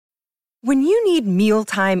When you need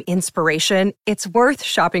mealtime inspiration, it's worth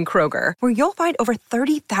shopping Kroger, where you'll find over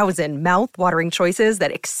 30,000 mouth-watering choices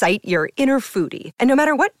that excite your inner foodie. And no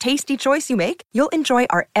matter what tasty choice you make, you'll enjoy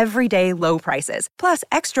our everyday low prices, plus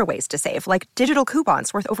extra ways to save, like digital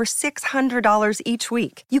coupons worth over $600 each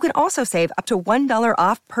week. You can also save up to $1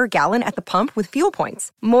 off per gallon at the pump with fuel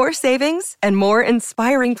points. More savings and more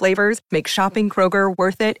inspiring flavors make shopping Kroger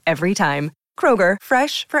worth it every time. Kroger,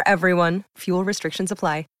 fresh for everyone. Fuel restrictions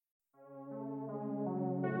apply.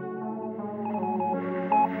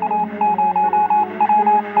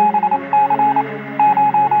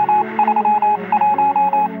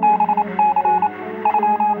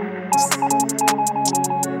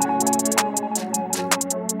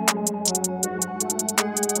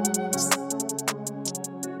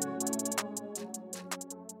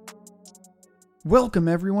 Welcome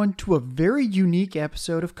everyone to a very unique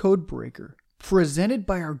episode of Codebreaker, presented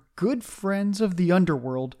by our good friends of the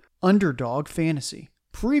underworld, Underdog Fantasy.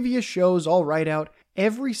 Previous shows, I'll write out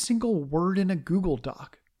every single word in a Google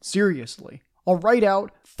Doc. Seriously. I'll write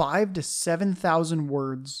out 5,000 to 7,000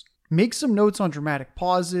 words, make some notes on dramatic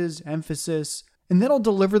pauses, emphasis, and then I'll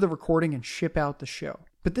deliver the recording and ship out the show.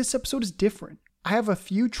 But this episode is different. I have a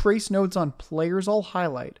few trace notes on players I'll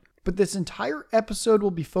highlight, but this entire episode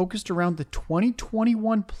will be focused around the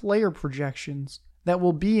 2021 player projections that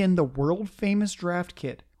will be in the world-famous draft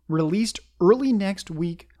kit, released early next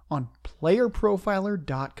week on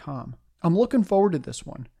playerprofiler.com. I'm looking forward to this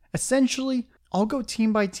one. Essentially, I'll go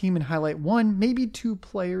team by team and highlight one, maybe two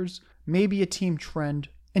players, maybe a team trend,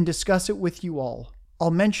 and discuss it with you all.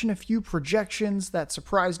 I'll mention a few projections that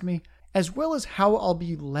surprised me, as well as how I'll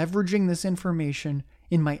be leveraging this information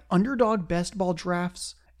in my underdog best ball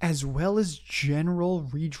drafts, as well as general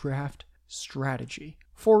redraft strategy.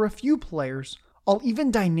 For a few players, I'll even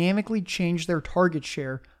dynamically change their target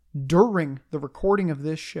share during the recording of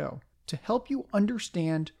this show to help you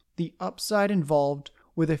understand the upside involved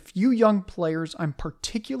with a few young players I'm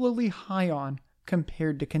particularly high on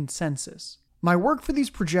compared to consensus. My work for these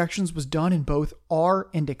projections was done in both R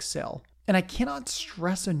and Excel, and I cannot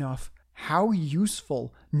stress enough how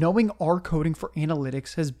useful knowing R coding for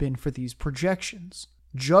analytics has been for these projections.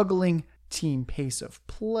 Juggling team pace of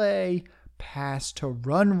play, pass to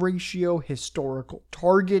run ratio, historical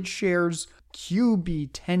target shares, QB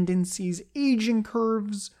tendencies, aging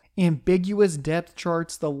curves, ambiguous depth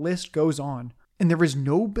charts, the list goes on. And there is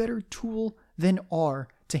no better tool than R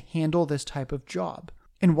to handle this type of job.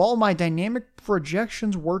 And while my dynamic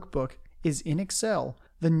projections workbook is in Excel,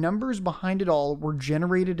 the numbers behind it all were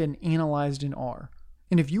generated and analyzed in R.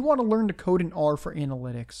 And if you want to learn to code in R for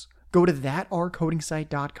analytics, go to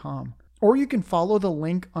thatrcodingsite.com, or you can follow the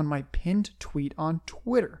link on my pinned tweet on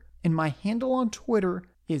Twitter. And my handle on Twitter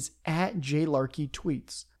is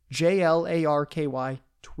 @JLarkyTweets, JLARKY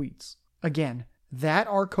tweets. Again,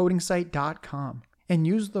 thatrcodingsite.com, and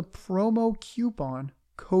use the promo coupon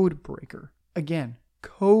Codebreaker. Again,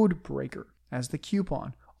 Codebreaker as the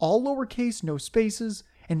coupon. All lowercase, no spaces,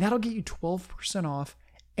 and that'll get you 12% off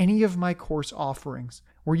any of my course offerings,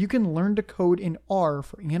 where you can learn to code in R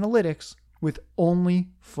for analytics with only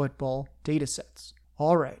football datasets.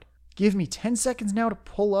 All right, give me 10 seconds now to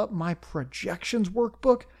pull up my projections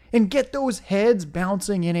workbook and get those heads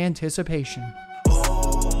bouncing in anticipation.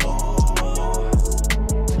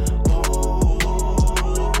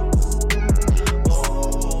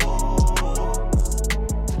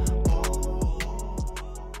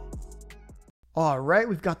 All right,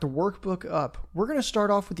 we've got the workbook up. We're going to start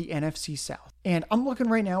off with the NFC South. And I'm looking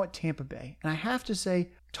right now at Tampa Bay. And I have to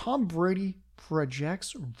say, Tom Brady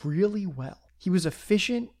projects really well. He was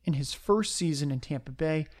efficient in his first season in Tampa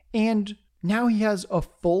Bay. And now he has a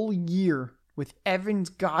full year with Evans,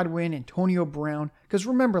 Godwin, Antonio Brown. Because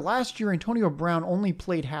remember, last year, Antonio Brown only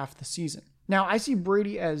played half the season. Now, I see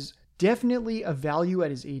Brady as definitely a value at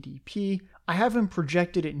his ADP. I have him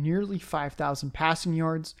projected at nearly 5,000 passing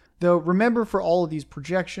yards. Though remember, for all of these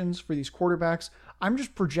projections for these quarterbacks, I'm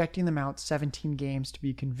just projecting them out 17 games to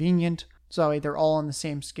be convenient. So they're all on the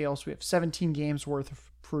same scale. So we have 17 games worth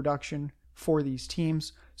of production for these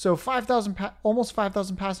teams. So almost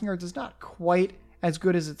 5,000 passing yards is not quite as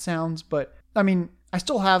good as it sounds, but I mean, I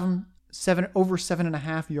still have him over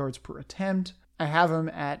 7.5 yards per attempt. I have him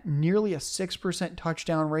at nearly a 6%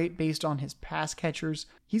 touchdown rate based on his pass catchers.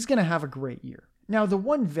 He's going to have a great year. Now, the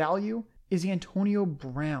one value is Antonio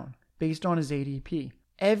Brown based on his ADP.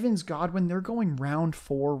 Evans, Godwin, they're going round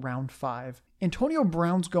 4, round 5. Antonio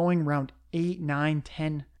Brown's going round 8, 9,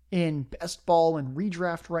 10 in best ball and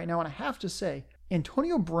redraft right now. And I have to say,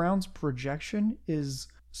 Antonio Brown's projection is,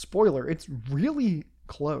 spoiler, it's really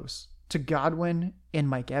close to Godwin and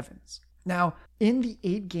Mike Evans. Now, in the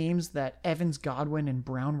 8 games that Evans, Godwin, and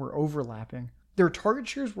Brown were overlapping, their target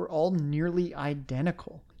shares were all nearly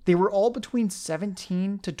identical. They were all between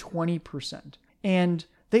 17 to 20%, and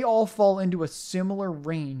they all fall into a similar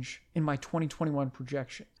range in my 2021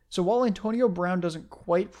 projection. So while Antonio Brown doesn't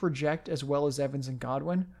quite project as well as Evans and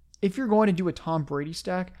Godwin, if you're going to do a Tom Brady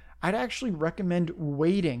stack, I'd actually recommend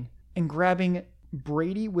waiting and grabbing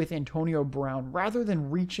Brady with Antonio Brown rather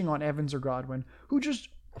than reaching on Evans or Godwin, who just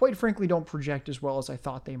quite frankly don't project as well as I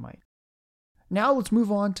thought they might. Now let's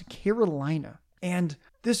move on to Carolina, and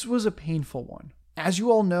this was a painful one. As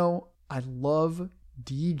you all know, I love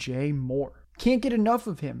DJ Moore. Can't get enough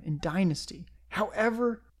of him in Dynasty.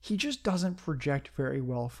 However, he just doesn't project very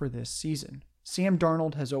well for this season. Sam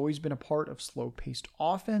Darnold has always been a part of slow-paced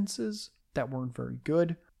offenses that weren't very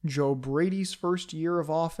good. Joe Brady's first year of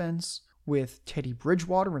offense with Teddy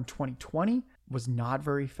Bridgewater in 2020 was not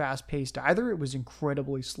very fast-paced either. It was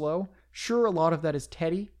incredibly slow. Sure, a lot of that is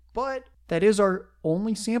Teddy, but that is our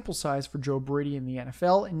only sample size for Joe Brady in the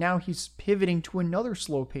NFL, and now he's pivoting to another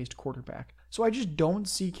slow-paced quarterback. So I just don't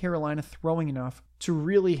see Carolina throwing enough to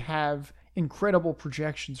really have incredible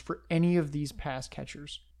projections for any of these pass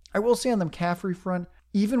catchers. I will say on the McCaffrey front,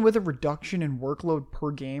 even with a reduction in workload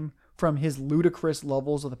per game from his ludicrous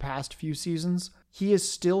levels of the past few seasons, he is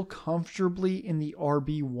still comfortably in the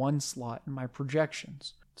RB1 slot in my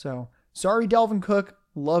projections. So, sorry Dalvin Cook,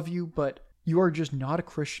 love you, but you are just not a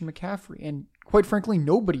Christian McCaffrey, and quite frankly,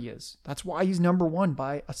 nobody is. That's why he's number 1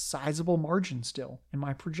 by a sizable margin still in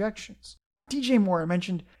my projections. DJ Moore, I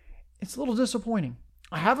mentioned, it's a little disappointing.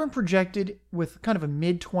 I have him projected with kind of a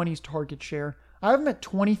mid-20s target share. I have him at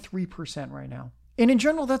 23% right now. And in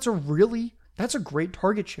general, that's a great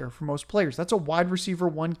target share for most players. That's a wide receiver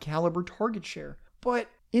 1 caliber target share. But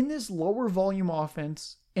in this lower volume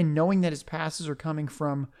offense, and knowing that his passes are coming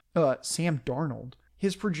from Sam Darnold,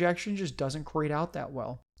 his projection just doesn't grade out that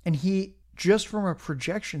well. And he, just from a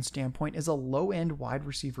projection standpoint, is a low-end wide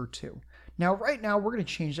receiver 2. Now, right now, we're going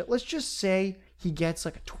to change that. Let's just say he gets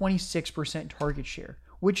like a 26% target share,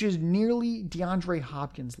 which is nearly DeAndre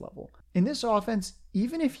Hopkins level. In this offense,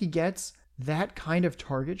 even if he gets that kind of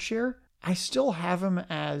target share, I still have him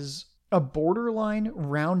as a borderline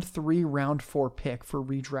round 3, round 4 pick for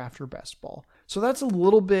redraft or best ball. So that's a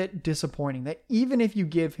little bit disappointing that even if you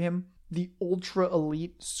give him the ultra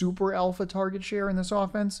elite super alpha target share in this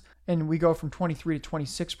offense, and we go from 23 to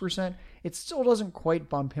 26%, it still doesn't quite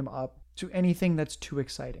bump him up to anything that's too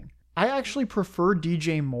exciting. I actually prefer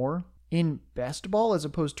DJ Moore in best ball as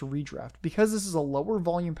opposed to redraft because this is a lower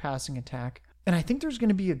volume passing attack. And I think there's going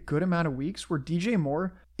to be a good amount of weeks where DJ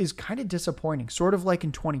Moore is kind of disappointing, sort of like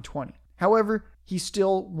in 2020. However, he's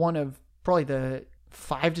still one of probably the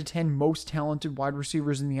 5 to 10 most talented wide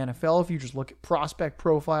receivers in the NFL if you just look at prospect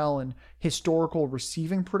profile and historical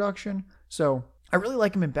receiving production. So I really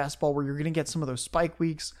like him in best ball where you're going to get some of those spike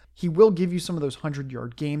weeks. He will give you some of those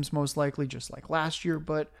 100-yard games most likely, just like last year.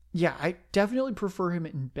 But yeah, I definitely prefer him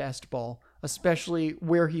in best ball, especially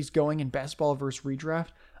where he's going in best ball versus redraft.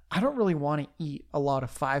 I don't really want to eat a lot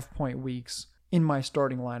of 5-point weeks in my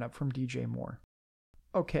starting lineup from DJ Moore.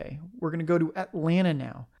 Okay, we're going to go to Atlanta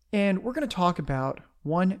now. And we're going to talk about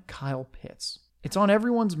one Kyle Pitts. It's on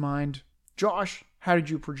everyone's mind. Josh, how did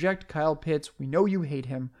you project Kyle Pitts? We know you hate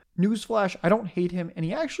him. Newsflash, I don't hate him, and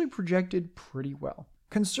he actually projected pretty well.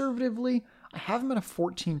 Conservatively, I have him at a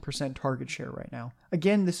 14% target share right now.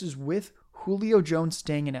 Again, this is with Julio Jones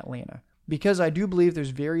staying in Atlanta, because I do believe there's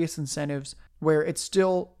various incentives where it's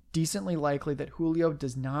still decently likely that Julio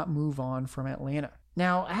does not move on from Atlanta.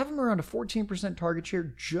 Now, I have him around a 14% target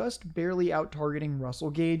share, just barely out-targeting Russell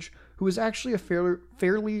Gage, who was actually a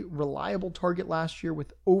fairly reliable target last year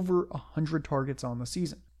with over 100 targets on the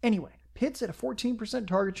season. Anyway, Pitts at a 14%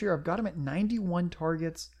 target share. I've got him at 91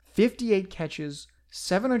 targets, 58 catches,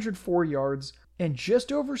 704 yards, and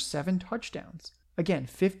just over 7 touchdowns. Again,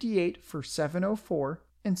 58 for 704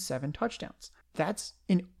 and 7 touchdowns. That's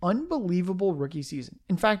an unbelievable rookie season.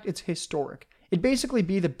 In fact, it's historic. It'd basically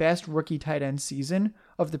be the best rookie tight end season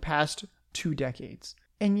of the past 2 decades.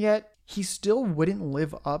 And yet, he still wouldn't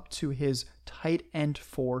live up to his tight end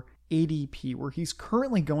 4 ADP, where he's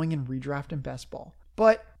currently going in redraft and best ball.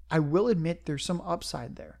 But I will admit there's some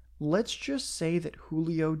upside there. Let's just say that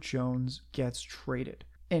Julio Jones gets traded,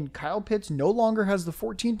 and Kyle Pitts no longer has the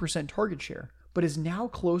 14% target share, but is now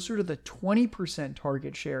closer to the 20%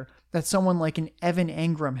 target share that someone like an Evan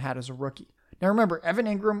Engram had as a rookie. Now remember, Evan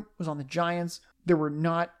Engram was on the Giants. There were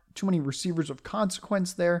not too many receivers of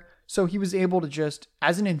consequence there, so he was able to just,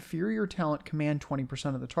 as an inferior talent, command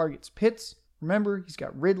 20% of the targets. Pitts, remember, he's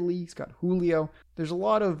got Ridley, he's got Julio. There's a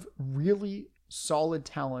lot of really solid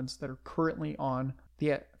talents that are currently on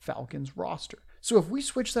the Falcons roster. So if we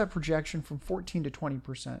switch that projection from 14 to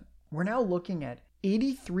 20%, we're now looking at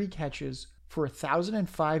 83 catches for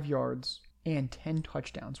 1,005 yards and 10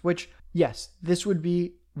 touchdowns, which, yes, this would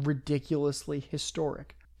be ridiculously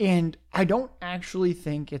historic. And I don't actually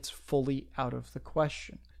think it's fully out of the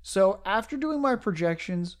question. So after doing my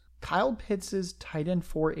projections, Kyle Pitts' tight end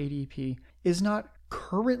 4 ADP is not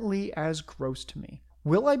currently as gross to me.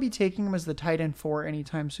 Will I be taking him as the tight end 4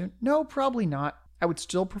 anytime soon? No, probably not. I would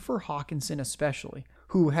still prefer Hawkinson especially,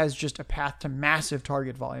 who has just a path to massive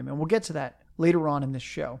target volume, and we'll get to that later on in this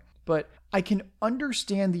show. But I can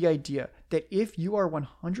understand the idea that if you are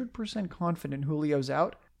 100% confident Julio's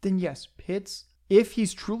out, then yes, Pitts, if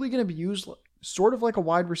he's truly going to be used sort of like a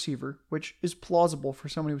wide receiver, which is plausible for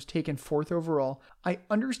someone who was taken 4th overall, I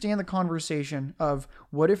understand the conversation of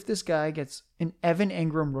what if this guy gets an Evan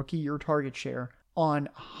Engram rookie year target share on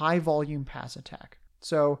high volume pass attack.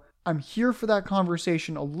 So I'm here for that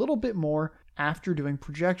conversation a little bit more after doing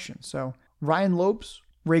projections. So Ryan Lopes,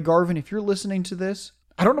 Ray Garvin, if you're listening to this,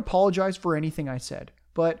 I don't apologize for anything I said,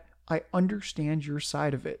 but I understand your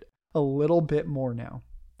side of it a little bit more now.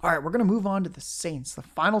 All right, we're going to move on to the Saints, the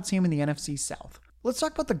final team in the NFC South. Let's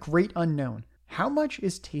talk about the great unknown. How much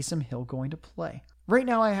is Taysom Hill going to play? Right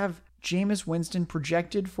now I have Jameis Winston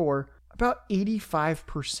projected for about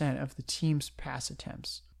 85% of the team's pass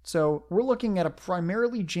attempts. So we're looking at a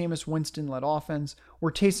primarily Jameis Winston-led offense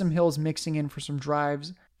where Taysom Hill is mixing in for some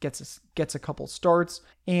drives, gets a couple starts,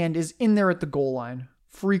 and is in there at the goal line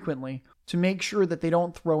frequently to make sure that they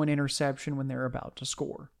don't throw an interception when they're about to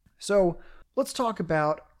score. So let's talk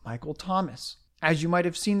about Michael Thomas. As you might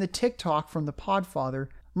have seen the TikTok from the Podfather,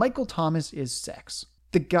 Michael Thomas is sex.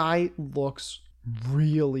 The guy looks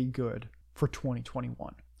really good for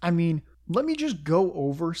 2021. I mean, let me just go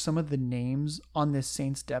over some of the names on this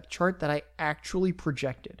Saints depth chart that I actually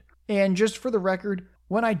projected. And just for the record,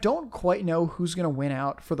 when I don't quite know who's going to win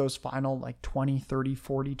out for those final 20, 30,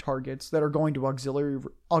 40 targets that are going to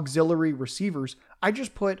auxiliary receivers, I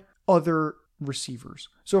just put other receivers.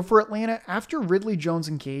 So for Atlanta, after Ridley, Jones,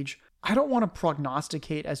 and Gage, I don't want to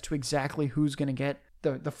prognosticate as to exactly who's going to get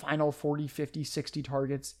the final 40, 50, 60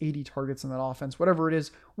 targets, 80 targets in that offense, whatever it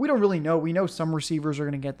is. We don't really know. We know some receivers are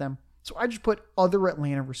going to get them. So I just put other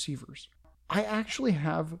Atlanta receivers. I actually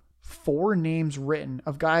have 4 names written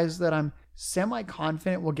of guys that I'm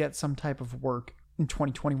semi-confident will get some type of work in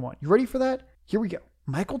 2021. You ready for that? Here we go.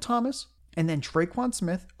 Michael Thomas, and then Tre'Quan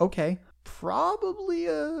Smith. Okay, probably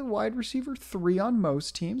a wide receiver 3 on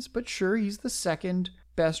most teams, but sure, he's the second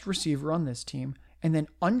best receiver on this team. And then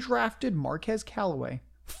undrafted Marquez Callaway,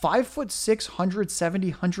 5'6", 170,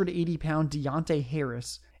 180 pound Deontay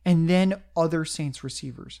Harris, and then other Saints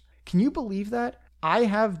receivers. Can you believe that? I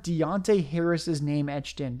have Deontay Harris's name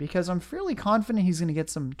etched in because I'm fairly confident he's going to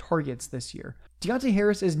get some targets this year. Deontay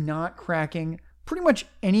Harris is not cracking pretty much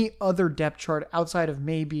any other depth chart outside of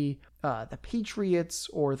maybe the Patriots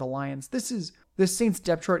or the Lions. This Saints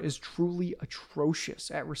depth chart is truly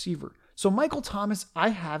atrocious at receiver. So Michael Thomas, I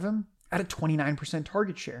have him at a 29%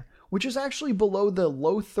 target share, which is actually below the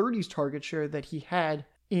low 30s target share that he had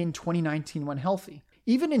in 2019 when healthy.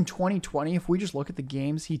 Even in 2020, if we just look at the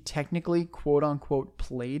games he technically, quote unquote,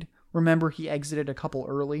 played, remember he exited a couple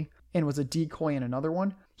early and was a decoy in another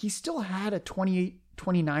one, he still had a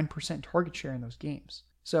 29% target share in those games.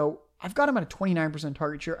 So I've got him at a 29%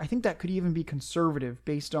 target share. I think that could even be conservative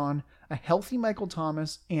based on a healthy Michael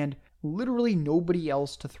Thomas and literally nobody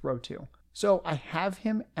else to throw to. So I have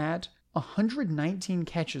him at 119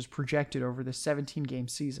 catches projected over the 17-game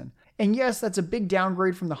season. And yes, that's a big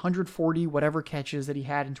downgrade from the 140 whatever catches that he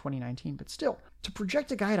had in 2019, but still, to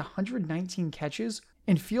project a guy at 119 catches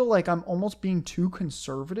and feel like I'm almost being too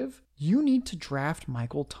conservative, you need to draft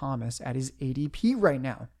Michael Thomas at his ADP right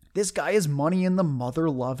now. This guy is money in the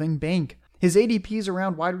mother-loving bank. His ADP is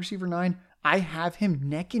around wide receiver 9. I have him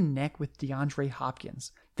neck and neck with DeAndre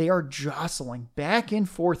Hopkins. They are jostling back and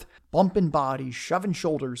forth, bumping bodies, shoving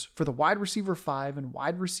shoulders for the wide receiver 5 and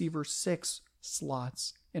wide receiver 6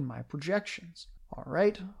 slots in my projections. All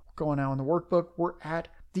right, going now in the workbook, we're at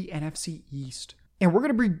the NFC East. And we're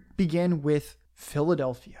going to begin with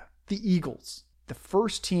Philadelphia, the Eagles, the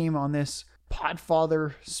first team on this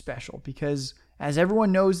Podfather special, because as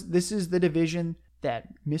everyone knows, this is the division that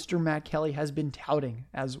Mr. Matt Kelly has been touting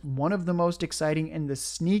as one of the most exciting and the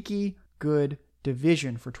sneaky good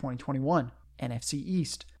division for 2021, NFC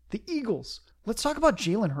East. The Eagles. Let's talk about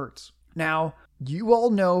Jalen Hurts. Now, you all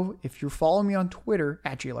know, if you're following me on Twitter,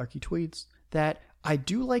 at JLarkyTweets, that I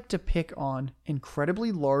do like to pick on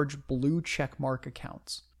incredibly large blue checkmark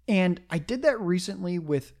accounts. And I did that recently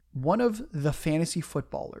with one of the fantasy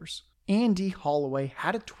footballers. Andy Holloway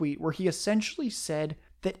had a tweet where he essentially said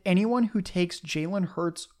that anyone who takes Jalen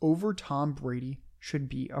Hurts over Tom Brady should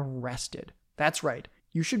be arrested. That's right.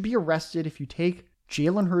 You should be arrested if you take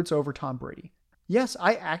Jalen Hurts over Tom Brady. Yes,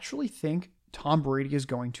 I actually think Tom Brady is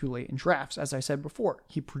going too late in drafts. As I said before,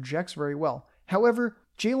 he projects very well. However,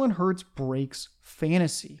 Jalen Hurts breaks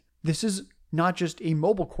fantasy. This is not just a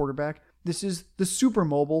mobile quarterback. This is the super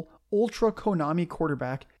mobile, ultra Konami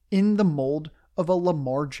quarterback in the mold of a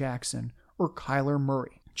Lamar Jackson or Kyler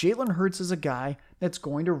Murray. Jalen Hurts is a guy that's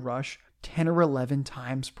going to rush 10 or 11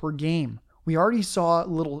 times per game. We already saw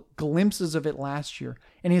little glimpses of it last year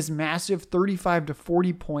in his massive 35 to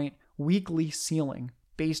 40 point weekly ceiling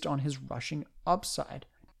based on his rushing upside.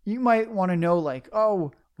 You might want to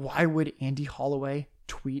know why would Andy Holloway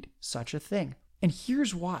tweet such a thing? And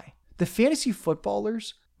here's why. The fantasy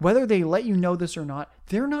footballers, whether they let you know this or not,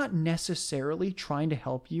 they're not necessarily trying to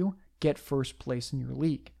help you get first place in your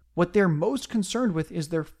league. What they're most concerned with is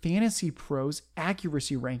their fantasy pros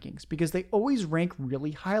accuracy rankings because they always rank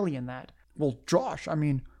really highly in that. Well, Josh,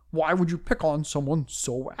 why would you pick on someone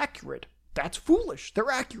so accurate? That's foolish. They're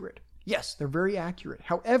accurate. Yes, they're very accurate.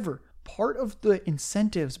 However, part of the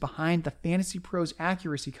incentives behind the Fantasy Pros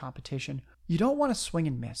accuracy competition, you don't want to swing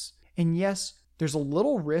and miss. And yes, there's a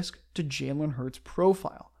little risk to Jalen Hurts'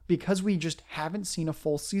 profile because we just haven't seen a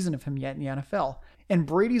full season of him yet in the NFL. And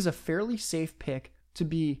Brady's a fairly safe pick to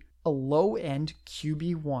be a low-end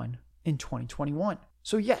QB1 in 2021.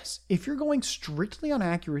 So yes, if you're going strictly on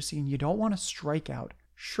accuracy and you don't want to strike out,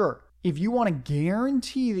 sure. If you want to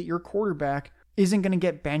guarantee that your quarterback isn't going to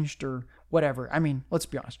get benched or whatever, let's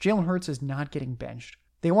be honest, Jalen Hurts is not getting benched.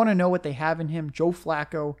 They want to know what they have in him. Joe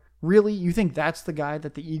Flacco, really? You think that's the guy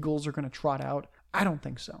that the Eagles are going to trot out? I don't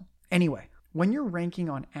think so. Anyway, when you're ranking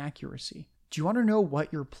on accuracy, do you want to know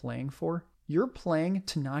what you're playing for? You're playing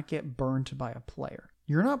to not get burned by a player.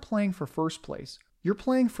 You're not playing for first place. You're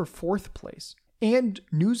playing for fourth place. And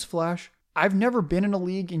newsflash, I've never been in a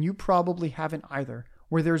league, and you probably haven't either,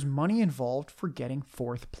 where there's money involved for getting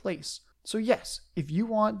fourth place. So yes, if you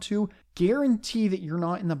want to guarantee that you're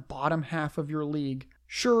not in the bottom half of your league,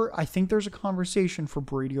 sure, I think there's a conversation for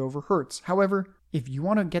Brady over Hurts. However, if you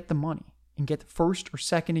want to get the money and get first or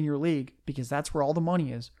second in your league, because that's where all the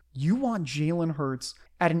money is, you want Jalen Hurts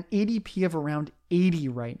at an ADP of around 80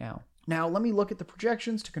 right now. Now, let me look at the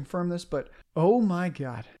projections to confirm this, but oh my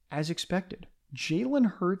God, as expected,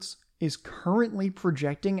 Jalen Hurts is currently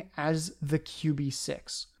projecting as the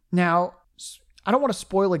QB6. Now, I don't want to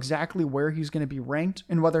spoil exactly where he's going to be ranked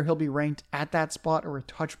and whether he'll be ranked at that spot or a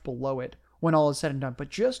touch below it when all is said and done, but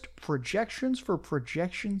just projections for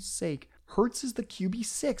projection's sake, Hurts is the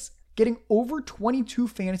QB6, getting over 22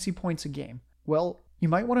 fantasy points a game. Well, you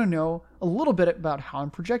might want to know a little bit about how I'm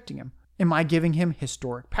projecting him. Am I giving him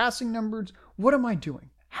historic passing numbers? What am I doing?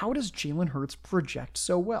 How does Jalen Hurts project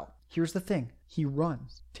so well? Here's the thing. He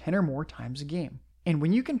runs 10 or more times a game. And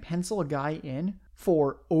when you can pencil a guy in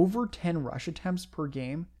for over 10 rush attempts per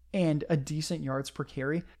game and a decent yards per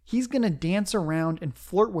carry, he's going to dance around and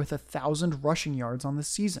flirt with 1,000 rushing yards on the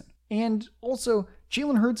season. And also,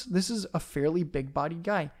 Jalen Hurts, this is a fairly big-bodied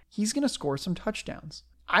guy. He's going to score some touchdowns.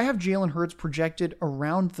 I have Jalen Hurts projected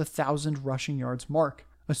around the 1,000 rushing yards mark,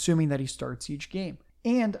 assuming that he starts each game.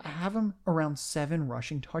 And I have him around 7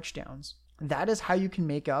 rushing touchdowns. That is how you can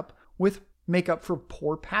make up for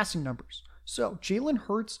poor passing numbers. So Jalen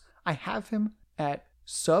Hurts, I have him at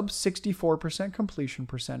sub 64% completion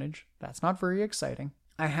percentage. That's not very exciting.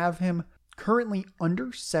 I have him currently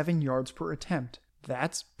under 7 yards per attempt.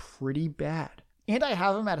 That's pretty bad. And I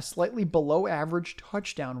have him at a slightly below average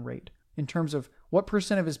touchdown rate in terms of what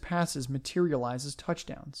percent of his passes materialize as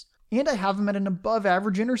touchdowns. And I have him at an above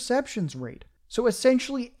average interceptions rate. So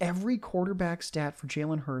essentially every quarterback stat for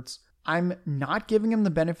Jalen Hurts, I'm not giving him the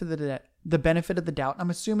benefit of the doubt. I'm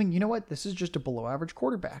assuming, you know what, this is just a below average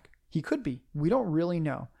quarterback. He could be. We don't really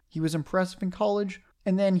know. He was impressive in college,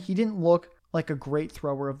 and then he didn't look like a great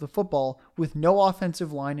thrower of the football with no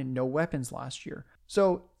offensive line and no weapons last year.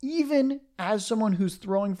 So even as someone who's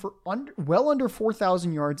throwing for well under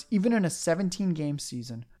 4,000 yards, even in a 17-game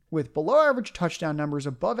season, with below average touchdown numbers,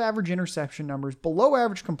 above average interception numbers, below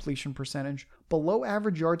average completion percentage, below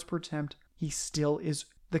average yards per attempt, he still is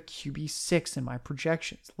the QB6 in my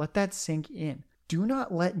projections. Let that sink in. Do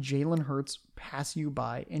not let Jalen Hurts pass you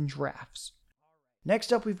by in drafts.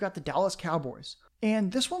 Next up, we've got the Dallas Cowboys.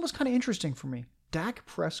 And this one was kind of interesting for me. Dak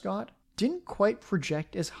Prescott didn't quite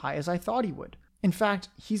project as high as I thought he would. In fact,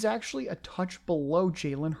 he's actually a touch below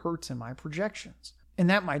Jalen Hurts in my projections. And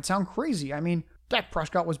that might sound crazy. Dak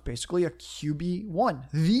Prescott was basically a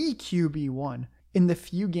QB1, the QB1 in the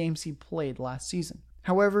few games he played last season.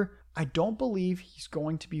 However, I don't believe he's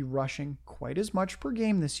going to be rushing quite as much per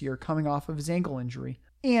game this year coming off of his ankle injury.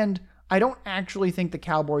 And I don't actually think the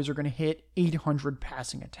Cowboys are going to hit 800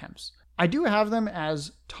 passing attempts. I do have them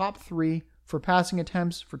as top 3 for passing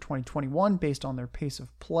attempts for 2021 based on their pace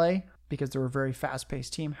of play because they're a very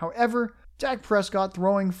fast-paced team. However, Dak Prescott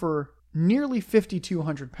throwing for nearly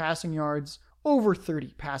 5,200 passing yards, over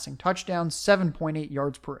 30 passing touchdowns, 7.8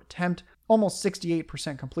 yards per attempt, almost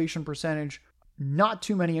 68% completion percentage, not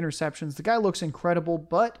too many interceptions. The guy looks incredible,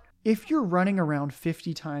 but if you're running around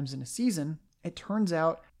 50 times in a season, it turns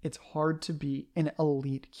out it's hard to be an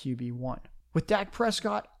elite QB1. With Dak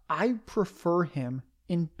Prescott, I prefer him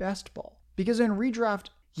in best ball because in redraft,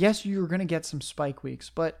 yes, you're going to get some spike weeks,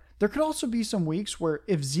 but there could also be some weeks where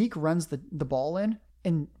if Zeke runs the ball in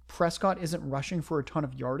and Prescott isn't rushing for a ton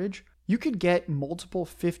of yardage, you could get multiple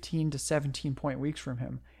 15 to 17 point weeks from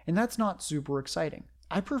him, and that's not super exciting.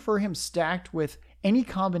 I prefer him stacked with any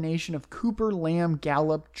combination of Cooper, Lamb,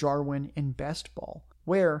 Gallup, Jarwin, and best ball,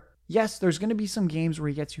 where yes, there's going to be some games where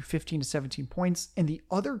he gets you 15 to 17 points, and the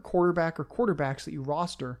other quarterback or quarterbacks that you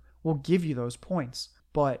roster will give you those points.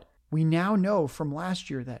 But we now know from last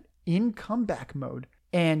year that in comeback mode,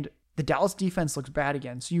 and the Dallas defense looks bad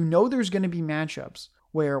again, so you know there's going to be matchups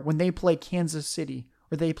where when they play Kansas City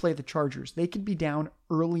or they play the Chargers, they could be down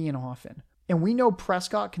early and often. And we know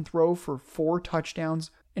Prescott can throw for 4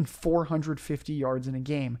 touchdowns and 450 yards in a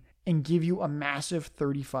game and give you a massive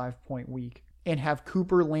 35-point week. And have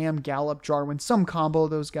Cooper, Lamb, Gallup, Jarwin, some combo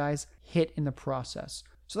of those guys hit in the process.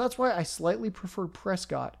 So that's why I slightly prefer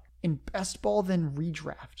Prescott in best ball than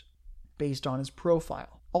redraft based on his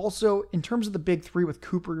profile. Also, in terms of the big 3 with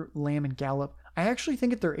Cooper, Lamb, and Gallup, I actually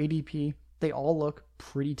think at their ADP, they all look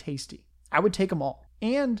pretty tasty. I would take them all.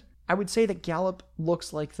 And I would say that Gallup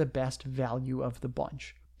looks like the best value of the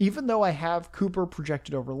bunch. Even though I have Cooper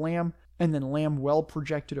projected over Lamb, and then Lamb well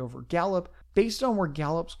projected over Gallup, based on where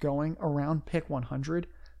Gallup's going around pick 100,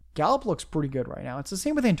 Gallup looks pretty good right now. It's the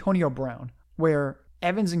same with Antonio Brown, where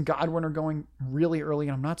Evans and Godwin are going really early,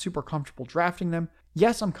 and I'm not super comfortable drafting them.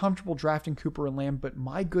 Yes, I'm comfortable drafting Cooper and Lamb, but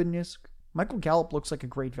my goodness, Michael Gallup looks like a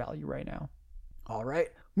great value right now. All right,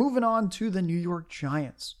 moving on to the New York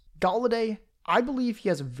Giants. Golladay, I believe he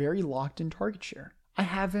has a very locked-in target share. I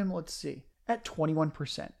have him, let's see, at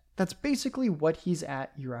 21%. That's basically what he's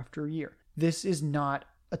at year after year. This is not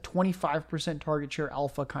a 25% target share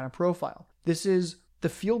alpha kind of profile. This is the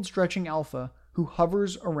field stretching alpha who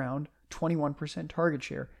hovers around 21% target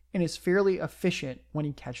share and is fairly efficient when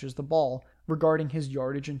he catches the ball regarding his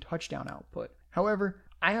yardage and touchdown output. However,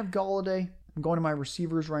 I have Golladay. I'm going to my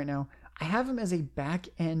receivers right now. I have him as a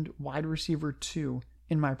back-end wide receiver 2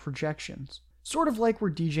 in my projections, sort of like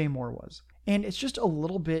where DJ Moore was. And it's just a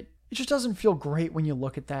little bit, it just doesn't feel great when you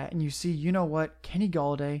look at that and you see, you know what, Kenny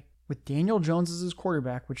Golladay, with Daniel Jones as his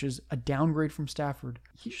quarterback, which is a downgrade from Stafford,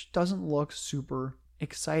 he just doesn't look super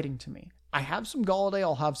exciting to me. I have some Golladay,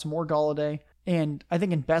 I'll have some more Golladay, and I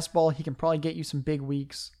think in best ball, he can probably get you some big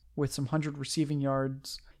weeks with some 100 receiving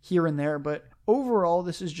yards here and there, but overall,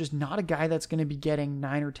 this is just not a guy that's going to be getting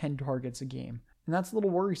 9 or 10 targets a game, and that's a little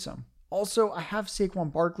worrisome. Also, I have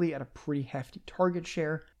Saquon Barkley at a pretty hefty target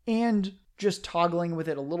share, and just toggling with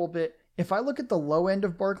it a little bit, if I look at the low end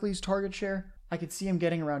of Barkley's target share, I could see him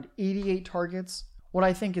getting around 88 targets. What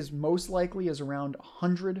I think is most likely is around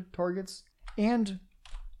 100 targets, and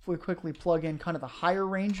if we quickly plug in kind of the higher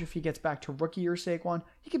range, if he gets back to rookie year Saquon,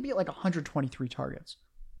 he could be at like 123 targets.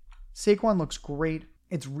 Saquon looks great.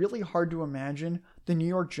 It's really hard to imagine the New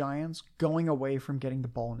York Giants going away from getting the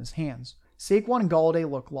ball in his hands. Saquon and Golladay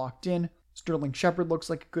look locked in. Sterling Shepard looks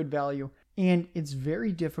like a good value. And it's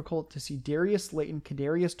very difficult to see Darius Slayton,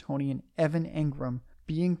 Kadarius Toney, and Evan Engram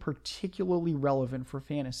being particularly relevant for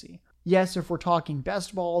fantasy. Yes, if we're talking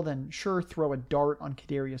best ball, then sure, throw a dart on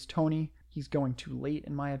Kadarius Toney. He's going too late,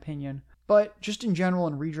 in my opinion. But just in general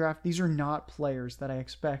in redraft, these are not players that I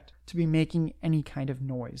expect to be making any kind of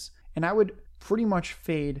noise. And I would pretty much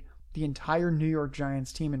fade the entire New York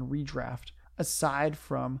Giants team in redraft, aside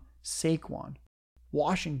from Saquon.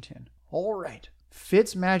 Washington. All right.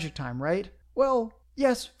 Fitz magic time, right? Well,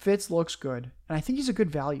 yes, Fitz looks good, and I think he's a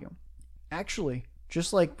good value. Actually,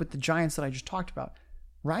 just like with the Giants that I just talked about,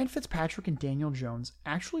 Ryan Fitzpatrick and Daniel Jones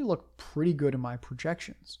actually look pretty good in my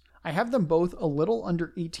projections. I have them both a little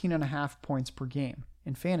under 18.5 points per game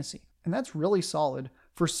in fantasy, and that's really solid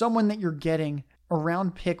for someone that you're getting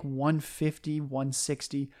around pick 150,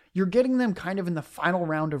 160. You're getting them kind of in the final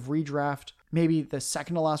round of redraft, maybe the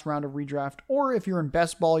second to last round of redraft, or if you're in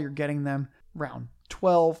best ball, you're getting them round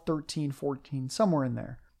 12, 13, 14, somewhere in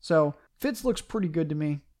there. So Fitz looks pretty good to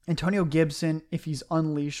me. Antonio Gibson, if he's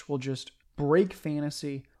unleashed, will just break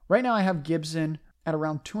fantasy. Right now I have Gibson at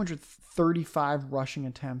around 235 rushing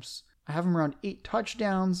attempts. I have him around 8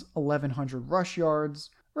 touchdowns, 1,100 rush yards,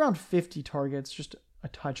 around 50 targets, just a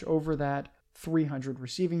touch over that, 300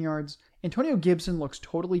 receiving yards. Antonio Gibson looks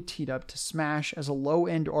totally teed up to smash as a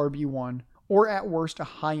low-end RB1 or at worst a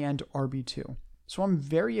high-end RB2. So I'm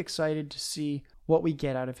very excited to see what we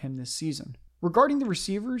get out of him this season. Regarding the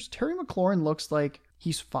receivers, Terry McLaurin looks like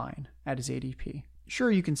he's fine at his ADP.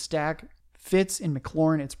 Sure, you can stack Fitz and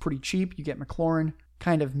McLaurin. It's pretty cheap. You get McLaurin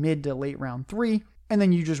kind of mid to late round 3, and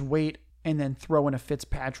then you just wait and then throw in a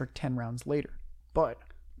Fitzpatrick 10 rounds later. But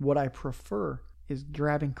what I prefer is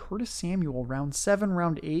grabbing Curtis Samuel round 7,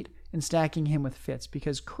 round 8, and stacking him with Fitz,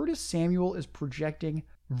 because Curtis Samuel is projecting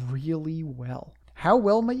really well. How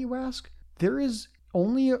well, might you ask? There is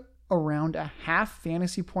only around a half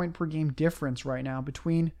fantasy point per game difference right now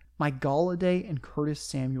between my Golladay and Curtis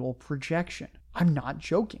Samuel projection. I'm not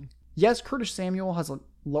joking. Yes, Curtis Samuel has a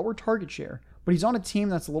lower target share, but he's on a team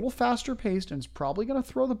that's a little faster paced and is probably going to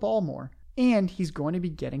throw the ball more, and he's going to be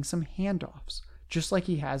getting some handoffs, just like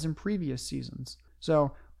he has in previous seasons.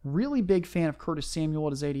 So, really big fan of Curtis Samuel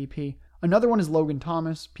at his ADP. Another one is Logan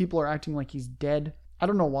Thomas. People are acting like he's dead. I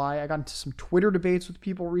don't know why. I got into some Twitter debates with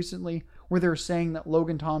people recently where they're saying that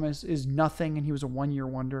Logan Thomas is nothing and he was a one-year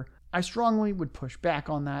wonder. I strongly would push back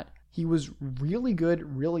on that. He was really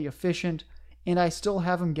good, really efficient, and I still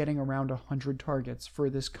have him getting around 100 targets for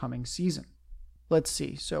this coming season. Let's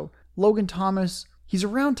see. So, Logan Thomas, he's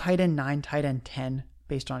around tight end 9, tight end 10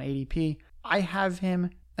 based on ADP. I have him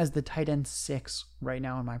as the tight end 6 right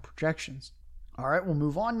now in my projections. All right, we'll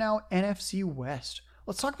move on now. NFC West.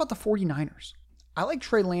 Let's talk about the 49ers. I like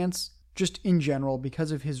Trey Lance just in general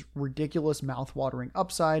because of his ridiculous mouth-watering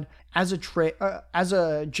upside as a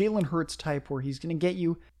Jalen Hurts type, where he's going to get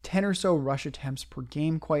you 10 or so rush attempts per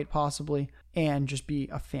game quite possibly, and just be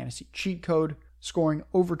a fantasy cheat code, scoring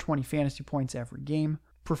over 20 fantasy points every game.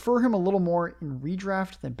 Prefer him a little more in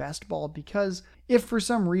redraft than best ball, because if for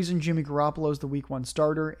some reason Jimmy Garoppolo is the week 1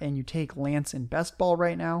 starter and you take Lance in best ball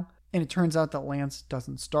right now, and it turns out that Lance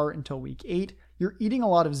doesn't start until week 8, you're eating a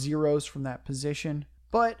lot of zeros from that position.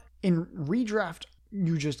 But in redraft,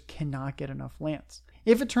 you just cannot get enough Lance.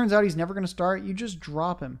 If it turns out he's never going to start, you just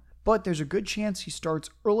drop him. But there's a good chance he starts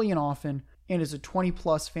early and often and is a 20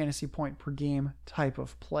 plus fantasy point per game type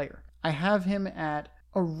of player. I have him at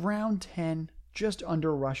around 10, just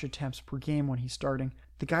under rush attempts per game when he's starting.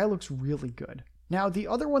 The guy looks really good. Now, the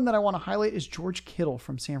other one that I want to highlight is George Kittle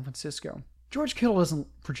from San Francisco. George Kittle doesn't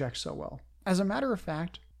project so well. As a matter of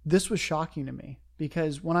fact, this was shocking to me,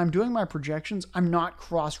 because when I'm doing my projections, I'm not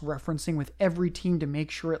cross-referencing with every team to make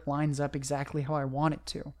sure it lines up exactly how I want it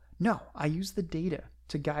to. No, I use the data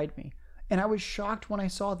to guide me. And I was shocked when I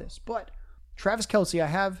saw this. But Travis Kelce I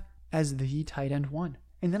have as the tight end 1.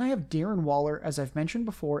 And then I have Darren Waller, as I've mentioned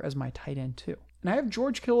before, as my tight end 2. And I have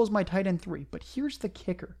George Kittle as my tight end 3. But here's the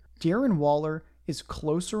kicker. Darren Waller is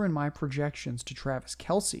closer in my projections to Travis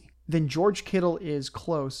Kelce than George Kittle is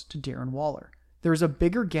close to Darren Waller. There's a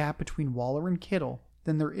bigger gap between Waller and Kittle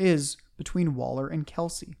than there is between Waller and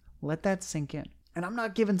Kelce. Let that sink in. And I'm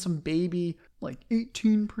not giving some baby,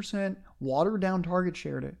 18% watered down target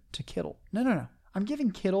share to Kittle. No. I'm giving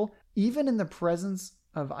Kittle, even in the presence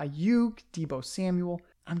of Ayuk, Deebo Samuel,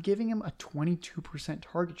 I'm giving him a 22%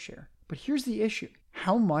 target share. But here's the issue.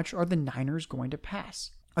 How much are the Niners going to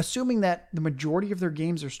pass? Assuming that the majority of their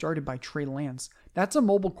games are started by Trey Lance, that's a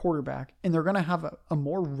mobile quarterback, and they're going to have a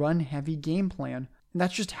more run-heavy game plan. And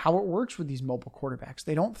that's just how it works with these mobile quarterbacks.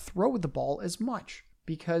 They don't throw the ball as much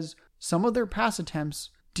because some of their pass attempts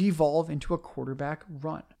devolve into a quarterback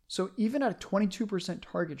run. So even at a 22%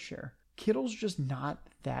 target share, Kittle's just not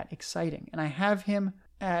that exciting. And I have him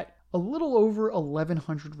at a little over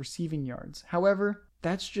 1,100 receiving yards. However,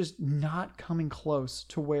 that's just not coming close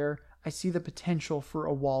to where I see the potential for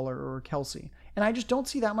a Waller or a Kelce. And I just don't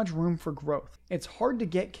see that much room for growth. It's hard to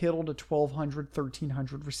get Kittle to 1,200,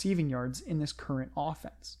 1,300 receiving yards in this current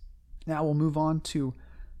offense. Now we'll move on to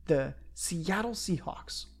the Seattle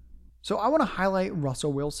Seahawks. So I want to highlight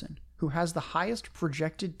Russell Wilson, who has the highest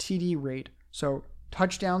projected TD rate, so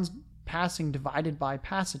touchdowns passing divided by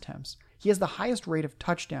pass attempts. He has the highest rate of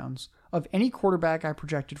touchdowns of any quarterback I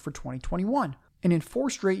projected for 2021. And in 4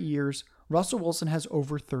 straight years, Russell Wilson has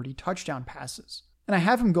over 30 touchdown passes. And I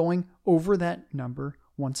have him going over that number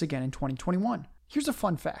once again in 2021. Here's a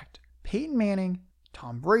fun fact. Peyton Manning,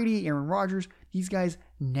 Tom Brady, Aaron Rodgers, these guys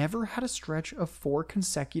never had a stretch of 4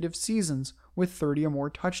 consecutive seasons with 30 or more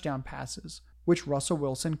touchdown passes, which Russell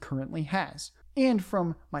Wilson currently has. And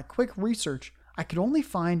from my quick research, I could only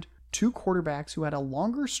find 2 quarterbacks who had a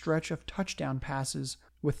longer stretch of touchdown passes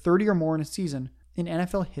with 30 or more in a season in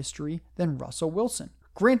NFL history than Russell Wilson.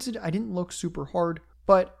 Granted, I didn't look super hard,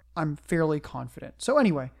 but I'm fairly confident. So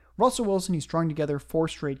anyway, Russell Wilson, he's strung together 4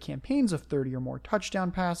 straight campaigns of 30 or more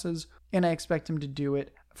touchdown passes, and I expect him to do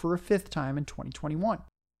it for a 5th time in 2021.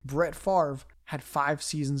 Brett Favre had 5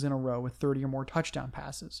 seasons in a row with 30 or more touchdown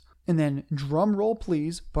passes. And then, drum roll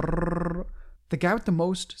please, the guy with the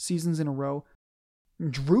most seasons in a row,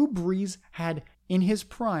 Drew Brees, had in his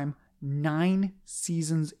prime 9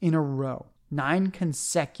 seasons in a row. 9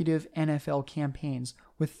 consecutive NFL campaigns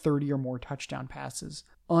with 30 or more touchdown passes.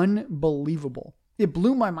 Unbelievable. It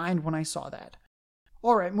blew my mind when I saw that.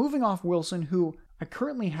 All right, moving off Wilson, who I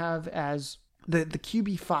currently have as the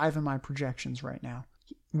QB5 in my projections right now.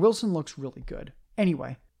 Wilson looks really good.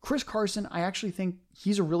 Anyway, Chris Carson, I actually think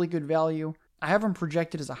he's a really good value. I have him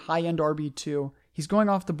projected as a high-end RB2. He's going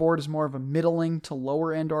off the board as more of a middling to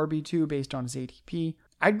lower-end RB2 based on his ADP.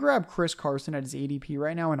 I'd grab Chris Carson at his ADP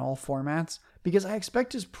right now in all formats because I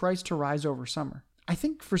expect his price to rise over summer. I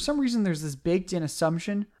think for some reason there's this baked-in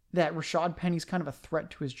assumption that Rashad Penny's kind of a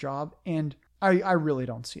threat to his job, and I really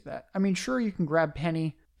don't see that. I mean, sure, you can grab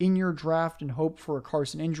Penny in your draft and hope for a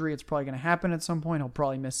Carson injury. It's probably going to happen at some point. He'll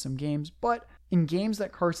probably miss some games, but in games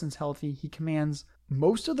that Carson's healthy, he commands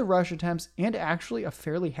most of the rush attempts and actually a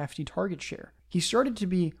fairly hefty target share. He started to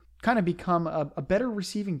become a better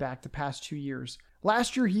receiving back the past 2 years.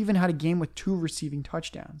 Last year, he even had a game with 2 receiving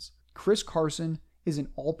touchdowns. Chris Carson is an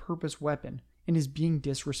all-purpose weapon and is being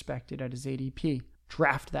disrespected at his ADP.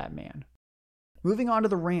 Draft that man. Moving on to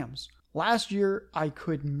the Rams. Last year, I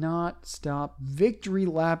could not stop victory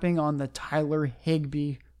lapping on the Tyler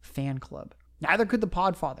Higbee fan club. Neither could the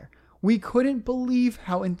Podfather. We couldn't believe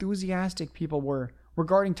how enthusiastic people were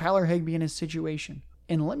regarding Tyler Higbee and his situation.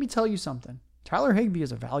 And let me tell you something. Tyler Higbee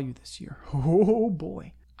is a value this year. Oh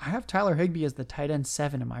boy. I have Tyler Higbee as the tight end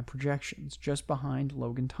 7 in my projections, just behind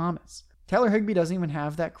Logan Thomas. Tyler Higbee doesn't even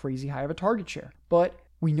have that crazy high of a target share, but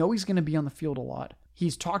we know he's going to be on the field a lot.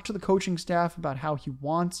 He's talked to the coaching staff about how he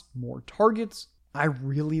wants more targets. I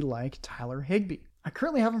really like Tyler Higbee. I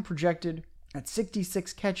currently have him projected at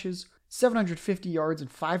 66 catches, 750 yards, and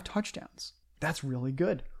 5 touchdowns. That's really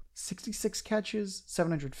good. 66 catches,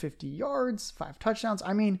 750 yards, 5 touchdowns.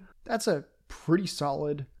 I mean, that's a pretty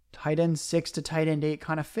solid tight end 6 to tight end 8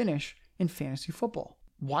 kind of finish in fantasy football.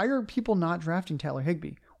 Why are people not drafting Tyler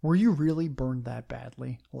Higbee? Were you really burned that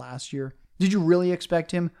badly last year? Did you really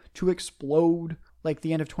expect him to explode like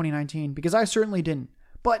the end of 2019? Because I certainly didn't.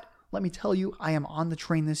 But let me tell you, I am on the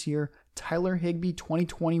train this year. Tyler Higbee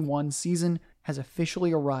 2021 season has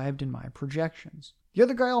officially arrived in my projections. The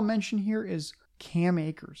other guy I'll mention here is Cam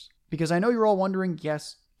Akers. Because I know you're all wondering,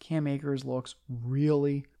 yes, Cam Akers looks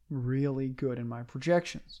really, really good in my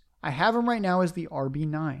projections. I have him right now as the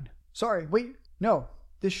RB9. Sorry, wait, no.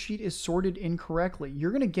 This sheet is sorted incorrectly.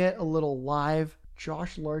 You're going to get a little live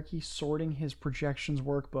Josh Larkey sorting his projections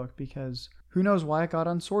workbook because who knows why it got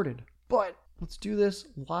unsorted. But let's do this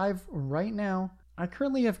live right now. I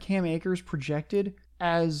currently have Cam Akers projected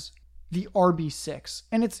as the RB6.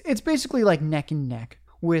 And it's basically like neck and neck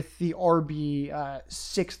with the RB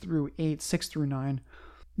 6 through 8, 6 through 9.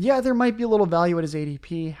 Yeah, there might be a little value at his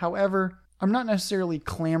ADP. However, I'm not necessarily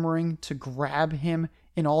clamoring to grab him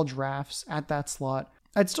in all drafts at that slot.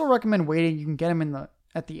 I'd still recommend waiting. You can get him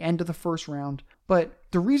at the end of the first round. But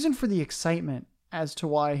the reason for the excitement as to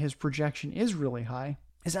why his projection is really high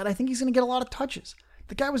is that I think he's going to get a lot of touches.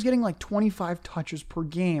 The guy was getting like 25 touches per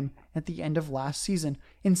game at the end of last season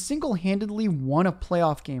and single-handedly won a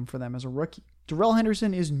playoff game for them as a rookie. Darrell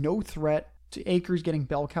Henderson is no threat to Akers getting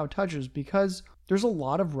bell cow touches because there's a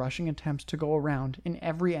lot of rushing attempts to go around in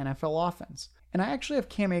every NFL offense. And I actually have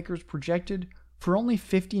Cam Akers projected for only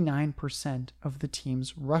 59% of the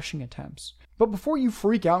team's rushing attempts. But before you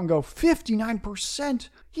freak out and go, 59%?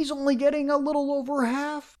 He's only getting a little over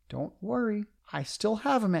half. Don't worry. I still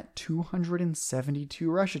have him at 272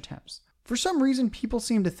 rush attempts. For some reason, people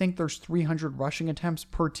seem to think there's 300 rushing attempts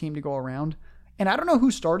per team to go around. And I don't know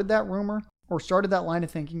who started that rumor or started that line of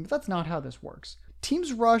thinking, but that's not how this works.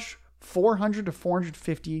 Teams rush 400 to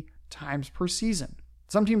 450 times per season.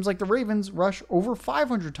 Some teams like the Ravens rush over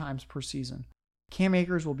 500 times per season. Cam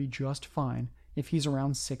Akers will be just fine if he's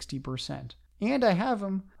around 60%. And I have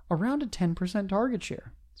him around a 10% target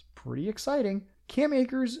share. It's pretty exciting. Cam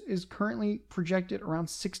Akers is currently projected around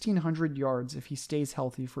 1,600 yards if he stays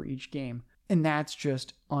healthy for each game. And that's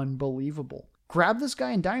just unbelievable. Grab this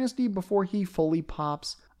guy in Dynasty before he fully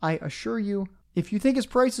pops. I assure you, if you think his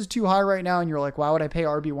price is too high right now and you're like, why would I pay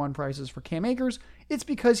RB1 prices for Cam Akers? It's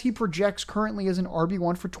because he projects currently as an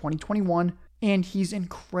RB1 for 2021 and he's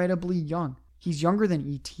incredibly young. He's younger than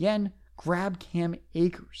ETN. Grab Cam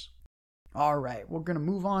Akers. All right, we're going to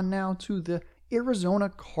move on now to the Arizona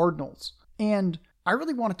Cardinals. And I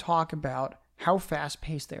really want to talk about how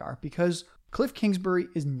fast-paced they are because Cliff Kingsbury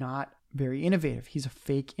is not very innovative. He's a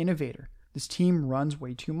fake innovator. This team runs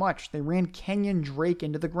way too much. They ran Kenyon Drake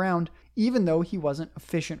into the ground, even though he wasn't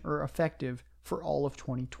efficient or effective for all of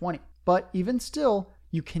 2020. But even still,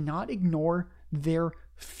 you cannot ignore their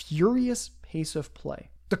furious pace of play.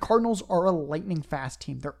 The Cardinals are a lightning fast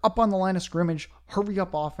team. They're up on the line of scrimmage, hurry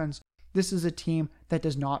up offense. This is a team that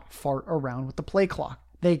does not fart around with the play clock.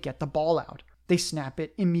 They get the ball out. They snap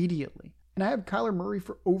it immediately. And I have Kyler Murray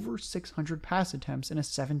for over 600 pass attempts in a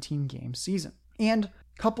 17-game season. And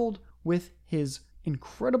coupled with his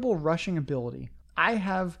incredible rushing ability, I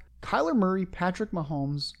have Kyler Murray, Patrick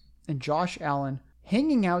Mahomes, and Josh Allen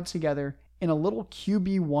hanging out together in a little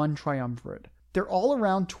QB1 triumvirate. They're all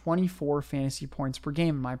around 24 fantasy points per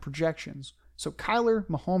game in my projections. So Kyler,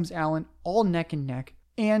 Mahomes, Allen, all neck and neck.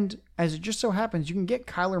 And as it just so happens, you can get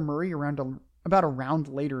Kyler Murray about a round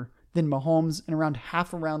later than Mahomes and around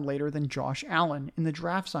half a round later than Josh Allen in the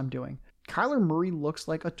drafts I'm doing. Kyler Murray looks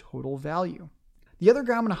like a total value. The other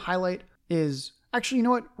guy I'm going to highlight is, actually, you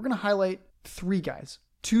know what? We're going to highlight 3 guys.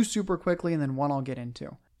 2 super quickly and then 1 I'll get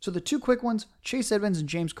into. So the 2 quick ones, Chase Edmonds and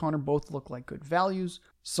James Conner both look like good values.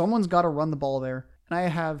 Someone's got to run the ball there. And I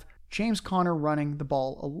have James Conner running the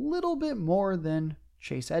ball a little bit more than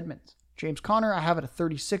Chase Edmonds. James Conner, I have at a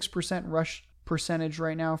 36% rush percentage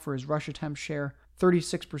right now for his rush attempt share.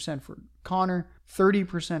 36% for Conner,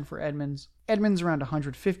 30% for Edmonds. Edmonds around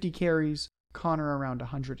 150 carries, Conner around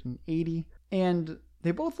 180. And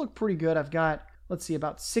they both look pretty good. I've got,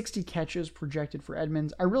 about 60 catches projected for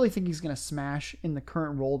Edmonds. I really think he's going to smash in the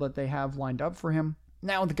current role that they have lined up for him.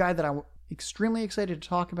 Now, the guy that I'm extremely excited to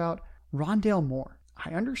talk about, Rondale Moore.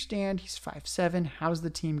 I understand he's 5'7". How's the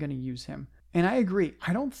team going to use him? And I agree.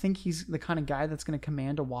 I don't think he's the kind of guy that's going to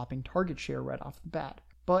command a whopping target share right off the bat.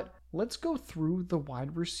 But let's go through the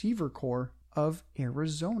wide receiver core of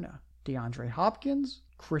Arizona. DeAndre Hopkins,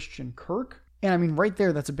 Christian Kirk. And I mean, right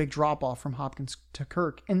there, that's a big drop off from Hopkins to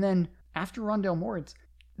Kirk. And then after Rondale Moore, it's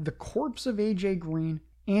the corpse of AJ Green,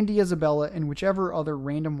 Andy Isabella, and whichever other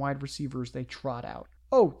random wide receivers they trot out.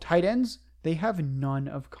 Oh, tight ends? They have none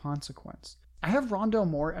of consequence. I have Rondale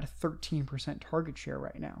Moore at a 13% target share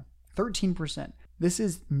right now. 13%. This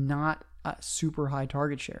is not a super high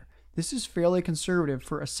target share. This is fairly conservative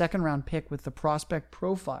for a second-round pick with the prospect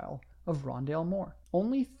profile of Rondale Moore.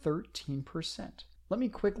 Only 13%. Let me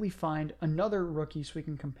quickly find another rookie so we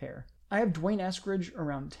can compare. I have Dwayne Eskridge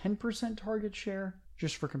around 10% target share.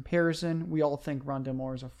 Just for comparison, we all think Rondale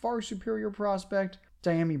Moore is a far superior prospect.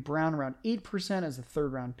 Diami Brown around 8% as a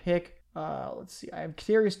third-round pick. Let's see. I have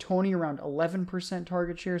Kadarius Toney around 11%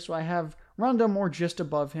 target share, so I have Rondale Moore just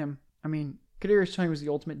above him. I mean, Kadarius Toney was the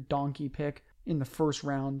ultimate donkey pick in the first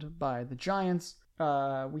round by the Giants.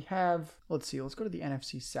 We have, let's go to the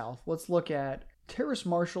NFC South. Let's look at Terrace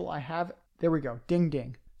Marshall. There we go, ding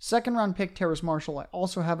ding. Second round pick Terrace Marshall, I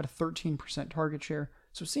also have at a 13% target share.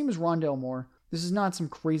 So same as Rondale Moore. This is not some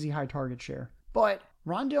crazy high target share. But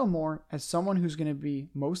Rondale Moore, as someone who's going to be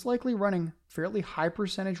most likely running fairly high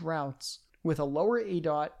percentage routes with a lower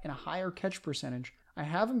ADOT and a higher catch percentage, I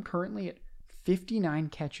have him currently at 59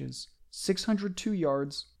 catches, 602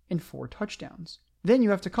 yards, and 4 touchdowns. Then you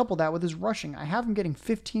have to couple that with his rushing. I have him getting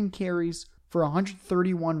 15 carries for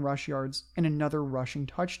 131 rush yards and another rushing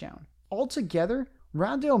touchdown. Altogether,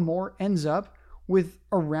 Rondale Moore ends up with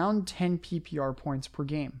around 10 PPR points per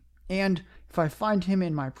game. And if I find him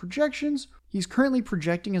in my projections, he's currently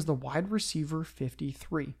projecting as the wide receiver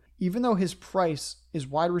 53, even though his price is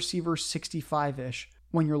wide receiver 65-ish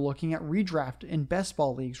when you're looking at redraft in best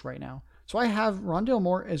ball leagues right now. So I have Rondale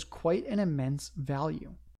Moore as quite an immense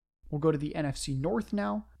value. We'll go to the NFC North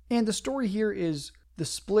now. And the story here is the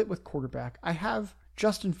split with quarterback. I have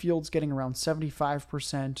Justin Fields getting around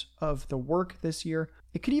 75% of the work this year.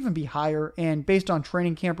 It could even be higher, and based on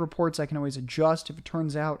training camp reports, I can always adjust. If it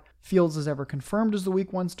turns out Fields is ever confirmed as the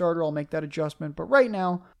week 1 starter, I'll make that adjustment. But right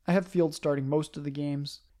now, I have Fields starting most of the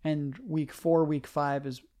games, and week 4, week 5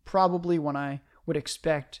 is probably when I would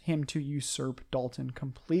expect him to usurp Dalton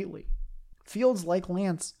completely. Fields, like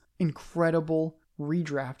Lance, incredible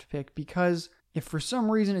redraft pick, because if for some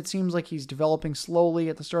reason it seems like he's developing slowly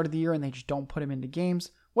at the start of the year and they just don't put him into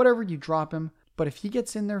games, whatever, you drop him. But if he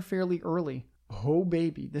gets in there fairly early, oh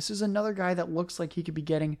baby, this is another guy that looks like he could be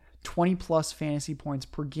getting 20 plus fantasy points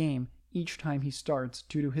per game each time he starts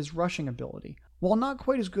due to his rushing ability. While not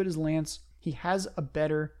quite as good as Lance, he has a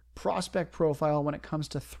better prospect profile when it comes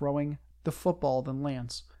to throwing the football than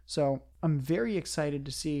Lance. So I'm very excited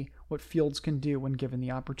to see what Fields can do when given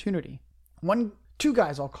the opportunity. Two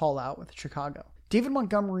guys I'll call out with Chicago. David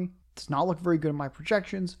Montgomery does not look very good in my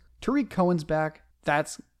projections. Tariq Cohen's back.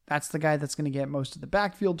 That's That's the guy that's going to get most of the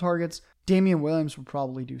backfield targets. Damian Williams will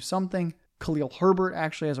probably do something. Khalil Herbert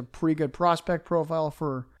actually has a pretty good prospect profile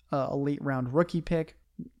for a late round rookie pick.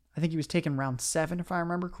 I think he was taken round 7, if I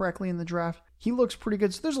remember correctly, in the draft. He looks pretty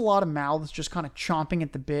good. So there's a lot of mouths just kind of chomping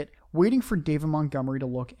at the bit, waiting for David Montgomery to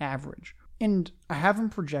look average. And I have him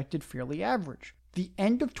projected fairly average. The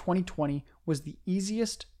end of 2020 was the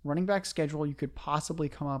easiest running back schedule you could possibly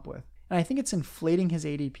come up with. And I think it's inflating his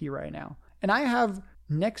ADP right now. And I have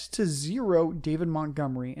next to 0 David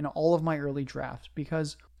Montgomery in all of my early drafts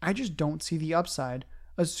because I just don't see the upside,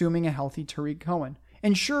 assuming a healthy Tariq Cohen.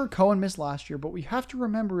 And sure, Cohen missed last year, but what we have to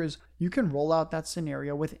remember is you can roll out that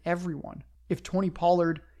scenario with everyone. If Tony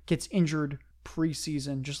Pollard gets injured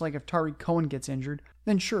preseason, just like if Tariq Cohen gets injured,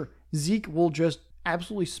 then sure, Zeke will just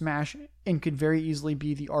absolutely smash and could very easily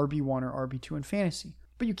be the RB1 or RB2 in fantasy.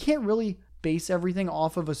 But you can't really base everything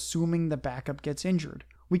off of assuming the backup gets injured.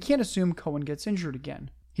 We can't assume Cohen gets injured again.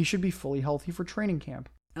 He should be fully healthy for training camp.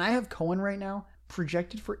 And I have Cohen right now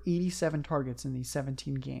projected for 87 targets in these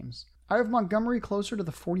 17 games. I have Montgomery closer to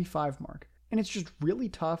the 45 mark, and it's just really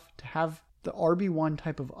tough to have the RB1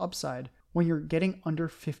 type of upside when you're getting under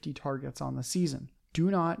 50 targets on the season. Do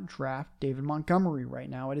not draft David Montgomery right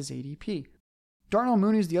now at his ADP. Darnell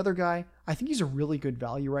Mooney is the other guy. I think he's a really good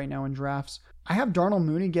value right now in drafts. I have Darnell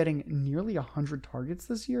Mooney getting nearly 100 targets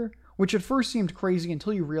this year, which at first seemed crazy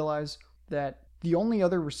until you realize that the only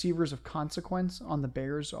other receivers of consequence on the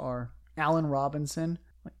Bears are Allen Robinson,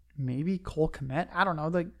 maybe Cole Kmet. I don't know.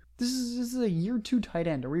 This is a year 2 tight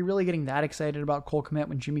end. Are we really getting that excited about Cole Kmet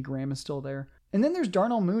when Jimmy Graham is still there? And then there's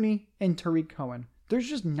Darnell Mooney and Tariq Cohen. There's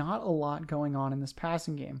just not a lot going on in this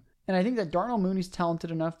passing game. And I think that Darnell Mooney's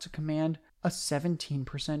talented enough to command a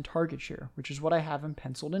 17% target share, which is what I have him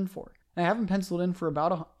penciled in for. And I have him penciled in for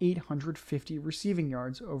about 850 receiving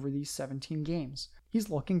yards over these 17 games. He's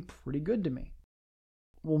looking pretty good to me.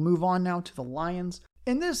 We'll move on now to the Lions.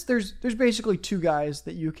 In this, there's basically 2 guys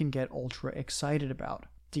that you can get ultra excited about.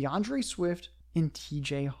 DeAndre Swift and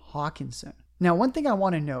TJ Hawkinson. Now, one thing I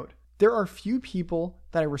want to note, there are few people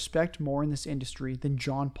that I respect more in this industry than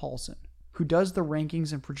John Paulson, who does the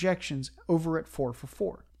rankings and projections over at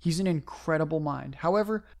 4for4. He's an incredible mind.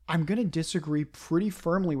 However, I'm going to disagree pretty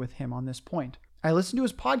firmly with him on this point. I listened to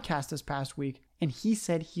his podcast this past week, and he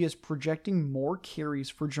said he is projecting more carries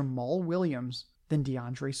for Jamal Williams than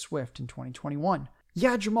DeAndre Swift in 2021.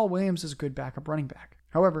 Yeah, Jamal Williams is a good backup running back.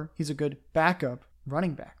 However, he's a good backup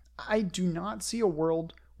running back. I do not see a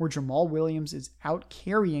world where Jamal Williams is out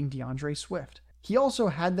carrying DeAndre Swift. He also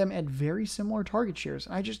had them at very similar target shares,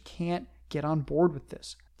 and I just can't get on board with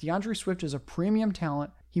this. DeAndre Swift is a premium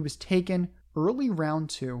talent. He was taken early round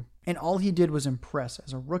 2, and all he did was impress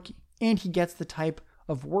as a rookie. And he gets the type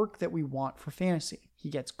of work that we want for fantasy. He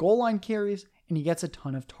gets goal line carries, and he gets a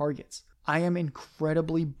ton of targets. I am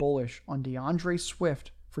incredibly bullish on DeAndre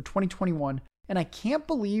Swift for 2021, and I can't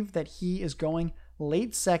believe that he is going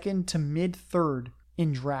late 2nd to mid 3rd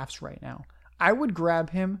in drafts right now. I would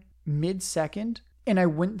grab him mid 2nd, and I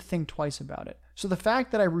wouldn't think twice about it. So the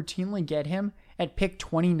fact that I routinely get him at pick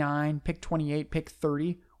 29, pick 28, pick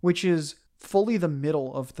 30, which is fully the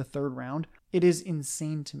middle of the 3rd round, it is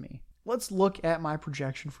insane to me. Let's look at my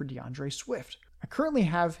projection for DeAndre Swift. I currently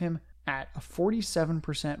have him at a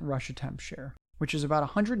 47% rush attempt share, which is about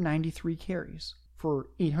 193 carries for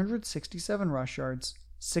 867 rush yards,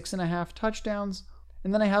 6.5 touchdowns,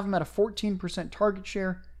 and then I have him at a 14% target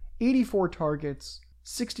share, 84 targets,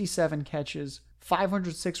 67 catches,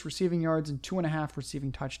 506 receiving yards, and 2.5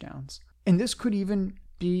 receiving touchdowns. And this could even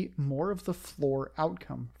be more of the floor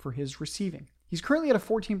outcome for his receiving. He's currently at a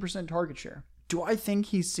 14% target share. Do I think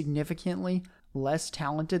he's significantly less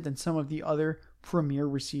talented than some of the other premier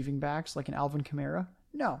receiving backs like an Alvin Kamara?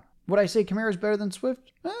 No. Would I say Kamara is better than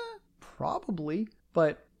Swift? Probably.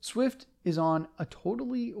 But Swift is on a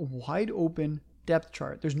totally wide open depth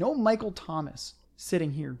chart. There's no Michael Thomas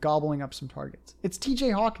sitting here gobbling up some targets. It's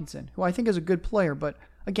TJ Hawkinson, who I think is a good player, but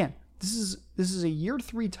again, this is a year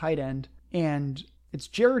 3 tight end, and it's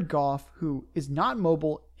Jared Goff, who is not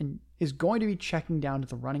mobile and is going to be checking down to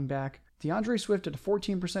the running back. DeAndre Swift at a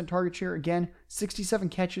 14% target share, again, 67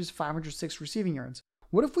 catches, 506 receiving yards.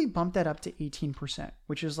 What if we bump that up to 18%,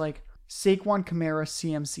 which is like Saquon Kamara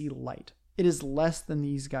CMC light? It is less than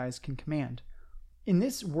these guys can command. In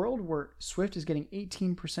this world where Swift is getting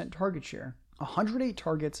 18% target share, 108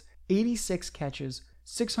 targets, 86 catches,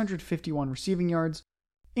 651 receiving yards,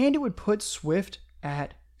 and it would put Swift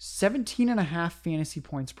at 17.5 fantasy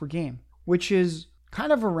points per game, which is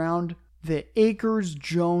kind of around the Akers,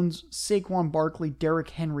 Jones, Saquon Barkley,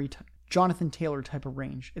 Derrick Henry, Jonathan Taylor type of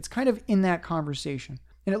range. It's kind of in that conversation.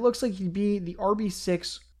 And it looks like he'd be the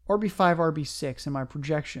RB6, RB5, RB6 in my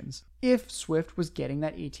projections if Swift was getting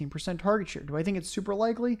that 18% target share. Do I think it's super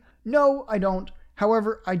likely? No, I don't.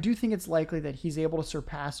 However, I do think it's likely that he's able to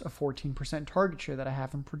surpass a 14% target share that I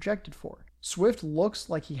have him projected for. Swift looks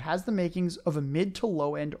like he has the makings of a mid to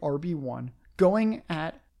low end RB1 going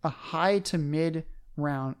at a high to mid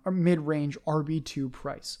round or mid-range RB2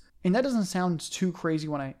 price. And that doesn't sound too crazy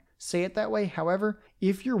when I say it that way. However,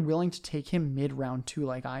 if you're willing to take him mid-round 2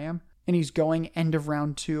 like I am, and he's going end of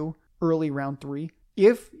round 2, early round 3,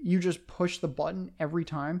 if you just push the button every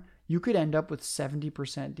time, you could end up with 70%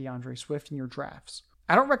 DeAndre Swift in your drafts.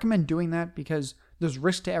 I don't recommend doing that because there's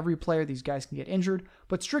risk to every player. These guys can get injured.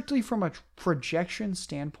 But strictly from a projection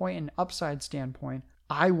standpoint and upside standpoint,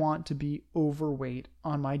 I want to be overweight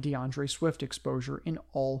on my DeAndre Swift exposure in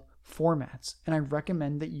all formats. And I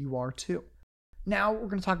recommend that you are too. Now we're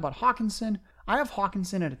going to talk about Hawkinson. I have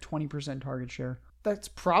Hawkinson at a 20% target share. That's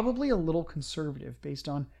probably a little conservative based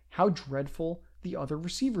on how dreadful the other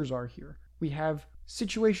receivers are here. We have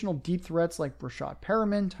situational deep threats like Brashad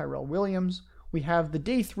Perriman, Tyrell Williams. We have the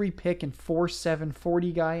day 3 pick and 4.7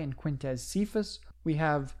 40 guy in Quintez Cephas. We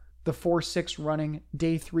have the 4.6 running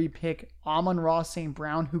day 3 pick Amon-Ra St.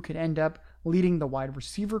 Brown, who could end up leading the wide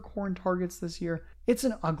receiver core in targets this year. It's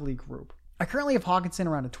an ugly group. I currently have Hawkinson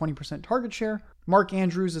around a 20% target share. Mark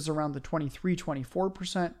Andrews is around the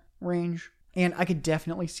 23-24% range, and I could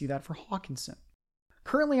definitely see that for Hawkinson.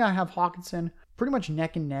 Currently, I have Hawkinson pretty much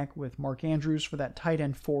neck and neck with Mark Andrews for that tight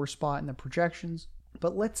end 4 spot in the projections.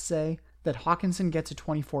 But let's say that Hawkinson gets a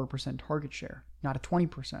 24% target share, not a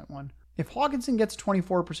 20% one. If Hawkinson gets a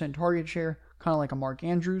 24% target share, kind of like a Mark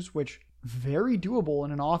Andrews, which very doable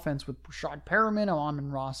in an offense with Brashad Perriman,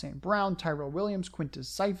 Amon-Ra St. Brown, Tyrell Williams, Quintez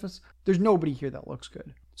Cephas, there's nobody here that looks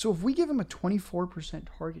good. So if we give him a 24%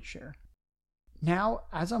 target share, now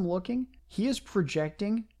as I'm looking, he is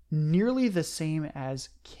projecting nearly the same as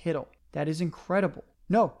Kittle. That is incredible.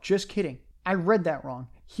 No, just kidding. I read that wrong.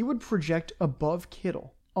 He would project above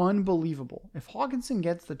Kittle. Unbelievable. If Hawkinson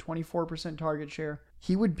gets the 24% target share,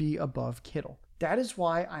 he would be above Kittle. That is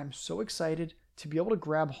why I'm so excited to be able to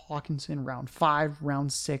grab Hawkinson round 5,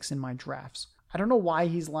 round 6 in my drafts. I don't know why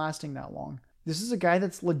he's lasting that long. This is a guy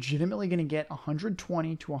that's legitimately going to get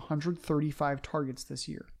 120 to 135 targets this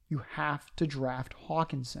year. You have to draft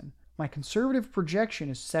Hawkinson. My conservative projection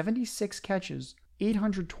is 76 catches,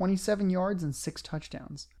 827 yards, and 6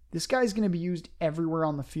 touchdowns. This guy's going to be used everywhere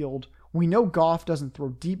on the field. We know Goff doesn't throw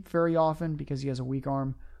deep very often because he has a weak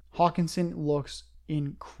arm. Hawkinson looks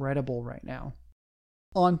incredible right now.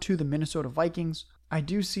 On to the Minnesota Vikings. I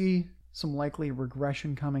do see some likely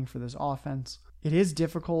regression coming for this offense. It is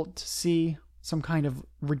difficult to see some kind of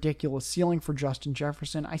ridiculous ceiling for Justin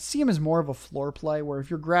Jefferson. I see him as more of a floor play where if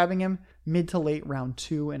you're grabbing him mid to late round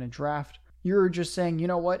 2 in a draft, you're just saying, you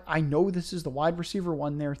know what? I know this is the wide receiver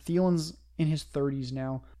 1 there. Thielen's in his 30s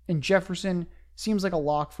now, and Jefferson seems like a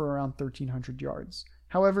lock for around 1,300 yards.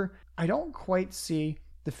 However, I don't quite see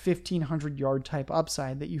the 1,500 yard type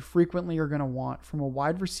upside that you frequently are going to want from a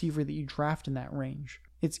wide receiver that you draft in that range.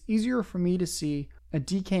 It's easier for me to see a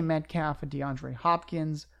DK Metcalf, a DeAndre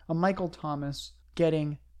Hopkins, a Michael Thomas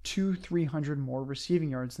getting 200-300 more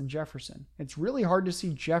receiving yards than Jefferson. It's really hard to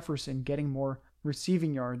see Jefferson getting more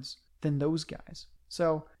receiving yards than those guys.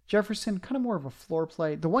 So Jefferson, kind of more of a floor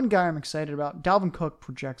play. The one guy I'm excited about, Dalvin Cook,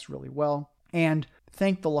 projects really well. And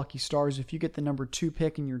thank the lucky stars if you get the number 2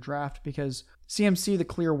 pick in your draft, because CMC, the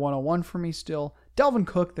clear 101 for me still. Dalvin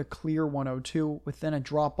Cook, the clear 102, with then a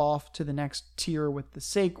drop off to the next tier with the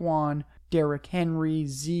Saquon, Derrick Henry,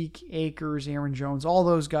 Zeke, Akers, Aaron Jones, all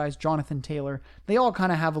those guys, Jonathan Taylor. They all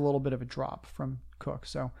kind of have a little bit of a drop from Cook.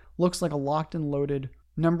 So looks like a locked and loaded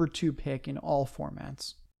number 2 pick in all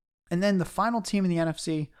formats. And then the final team in the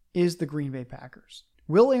NFC is the Green Bay Packers.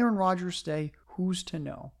 Will Aaron Rodgers stay? Who's to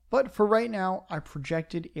know? But for right now, I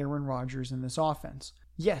projected Aaron Rodgers in this offense.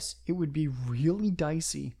 Yes, it would be really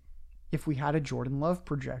dicey if we had a Jordan Love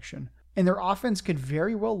projection. And their offense could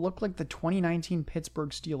very well look like the 2019 Pittsburgh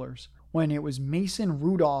Steelers, when it was Mason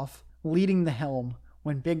Rudolph leading the helm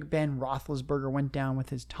when Big Ben Roethlisberger went down with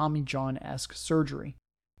his Tommy John-esque surgery.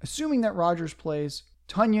 Assuming that Rodgers plays,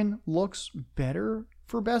 Tonyan looks better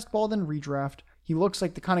for best ball than redraft. He looks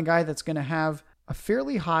like the kind of guy that's going to have a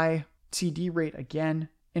fairly high TD rate again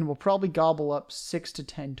and will probably gobble up 6 to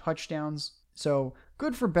 10 touchdowns. So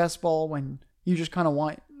good for best ball when you just kind of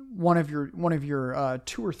want one of your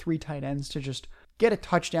 2 or 3 tight ends to just get a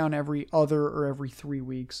touchdown every other or every 3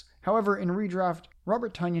 weeks. However, in redraft,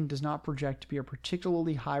 Robert Tonyan does not project to be a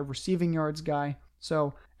particularly high receiving yards guy.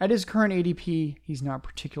 So at his current ADP, he's not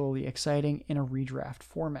particularly exciting in a redraft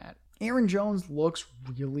format. Aaron Jones looks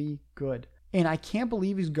really good, and I can't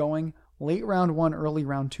believe he's going late round 1, early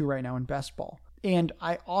round 2 right now in best ball. And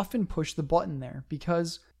I often push the button there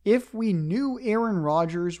because if we knew Aaron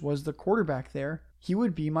Rodgers was the quarterback there, he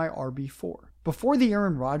would be my RB4. Before the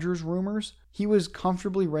Aaron Rodgers rumors, he was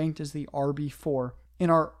comfortably ranked as the RB4 in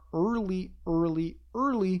our early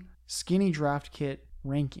skinny draft kit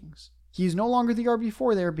rankings. He's no longer the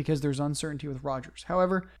RB4 there because there's uncertainty with Rodgers.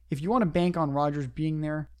 However, if you want to bank on Rodgers being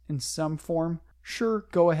there in some form, sure,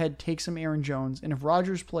 go ahead, take some Aaron Jones. And if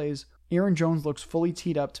Rodgers plays, Aaron Jones looks fully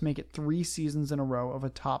teed up to make it 3 seasons in a row of a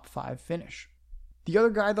top 5 finish. The other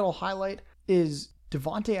guy that I'll highlight is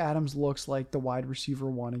Davante Adams. Looks like the wide receiver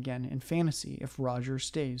 1 again in fantasy if Rodgers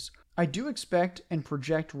stays. I do expect and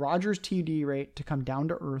project Rodgers' TD rate to come down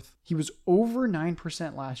to earth. He was over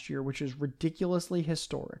 9% last year, which is ridiculously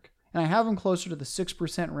historic. And I have him closer to the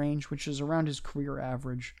 6% range, which is around his career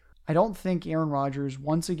average. I don't think Aaron Rodgers,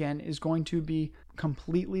 once again, is going to be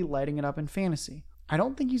completely lighting it up in fantasy. I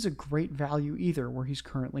don't think he's a great value either where he's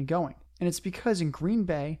currently going. And it's because in Green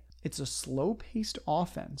Bay, it's a slow-paced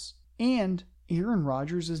offense, and Aaron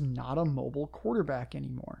Rodgers is not a mobile quarterback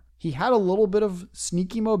anymore. He had a little bit of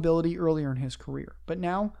sneaky mobility earlier in his career, but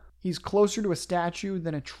now he's closer to a statue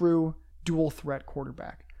than a true dual-threat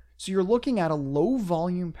quarterback. So you're looking at a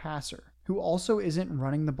low-volume passer who also isn't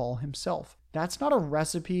running the ball himself. That's not a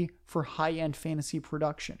recipe for high-end fantasy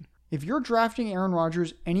production. If you're drafting Aaron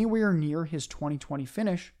Rodgers anywhere near his 2020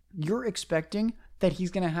 finish, you're expecting that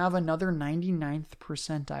he's going to have another 99th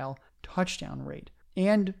percentile touchdown rate.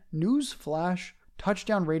 And newsflash,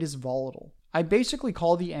 touchdown rate is volatile. I basically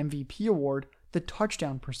call the MVP award the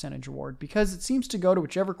touchdown percentage award because it seems to go to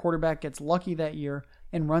whichever quarterback gets lucky that year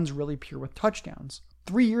and runs really pure with touchdowns.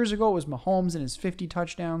 3 years ago, it was Mahomes and his 50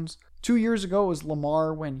 touchdowns. 2 years ago, it was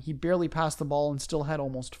Lamar when he barely passed the ball and still had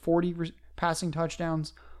almost 40 passing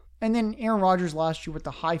touchdowns. And then Aaron Rodgers last year with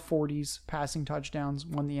the high 40s passing touchdowns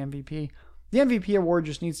won the MVP. The MVP award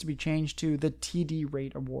just needs to be changed to the TD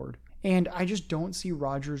rate award. And I just don't see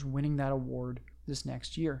Rodgers winning that award this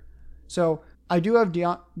next year. So I do have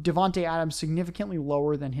Davante Adams significantly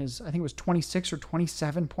lower than his, I think it was 26 or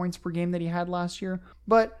 27 points per game that he had last year.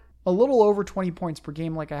 But a little over 20 points per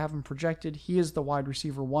game like I have him projected. He is the wide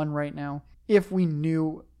receiver 1 right now if we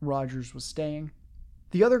knew Rodgers was staying.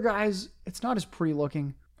 The other guys, it's not as pretty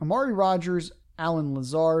looking. Amari Rodgers, Allen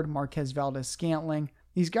Lazard, Marquez Valdes-Scantling.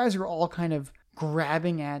 These guys are all kind of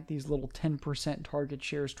grabbing at these little 10% target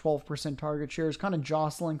shares, 12% target shares, kind of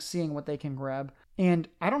jostling, seeing what they can grab. And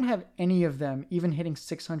I don't have any of them even hitting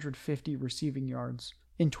 650 receiving yards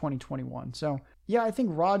in 2021. So yeah, I think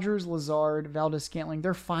Rodgers, Lazard, Valdes-Scantling,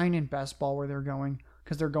 they're fine in best ball where they're going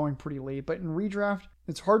because they're going pretty late. But in redraft,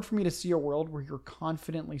 it's hard for me to see a world where you're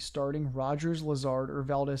confidently starting Rodgers, Lazard, or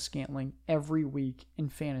Valdes-Scantling every week in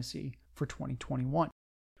fantasy for 2021.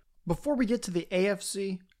 Before we get to the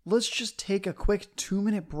AFC, let's just take a quick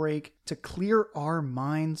 2-minute break to clear our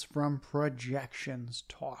minds from projections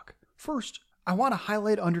talk. First, I want to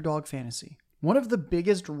highlight Underdog Fantasy, one of the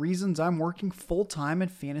biggest reasons I'm working full-time in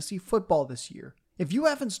fantasy football this year. If you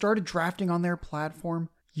haven't started drafting on their platform,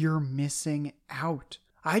 you're missing out.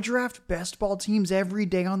 I draft best ball teams every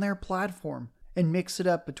day on their platform and mix it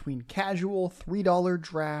up between casual $3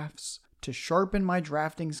 drafts to sharpen my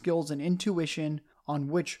drafting skills and intuition on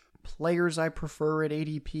which players I prefer at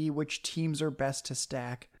ADP, which teams are best to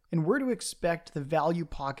stack, and where to expect the value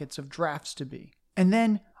pockets of drafts to be. And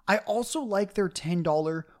then I also like their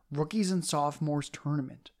 $10 Rookies and Sophomores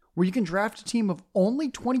tournament, where you can draft a team of only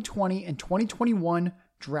 2020 and 2021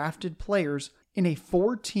 drafted players in a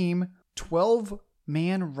 4-team,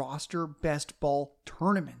 12-man roster best ball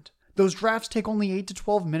tournament. Those drafts take only 8 to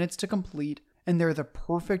 12 minutes to complete, and they're the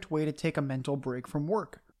perfect way to take a mental break from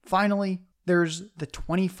work. Finally, there's the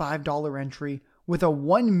 $25 entry with a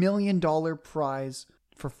 $1 million prize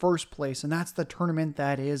for first place, and that's the tournament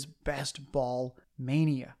that is Best Ball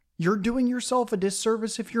Mania. You're doing yourself a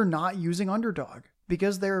disservice if you're not using Underdog,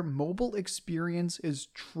 because their mobile experience is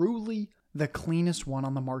truly the cleanest one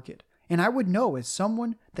on the market. And I would know as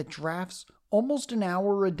someone that drafts almost an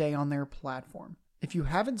hour a day on their platform. If you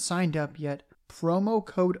haven't signed up yet, promo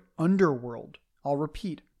code UNDERWORLD. I'll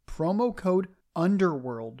repeat, promo code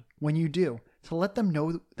UNDERWORLD when you do, to let them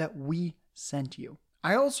know that we sent you.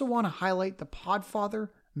 I also want to highlight the Podfather,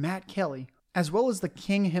 Matt Kelly, as well as the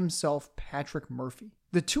king himself, Patrick Murphy.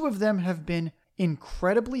 The two of them have been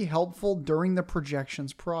incredibly helpful during the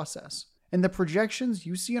projections process. And the projections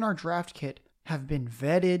you see in our draft kit have been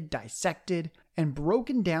vetted, dissected, and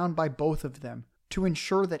broken down by both of them to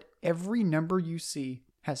ensure that every number you see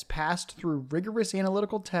has passed through rigorous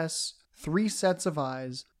analytical tests, 3 sets of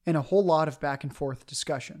eyes, and a whole lot of back and forth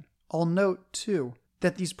discussion. I'll note, too,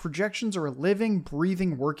 that these projections are a living,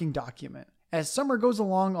 breathing, working document. As summer goes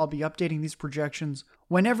along, I'll be updating these projections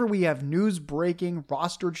whenever we have news breaking,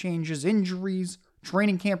 roster changes, injuries,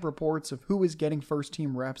 training camp reports of who is getting first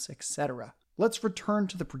team reps, etc. Let's return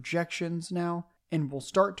to the projections now, and we'll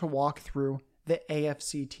start to walk through the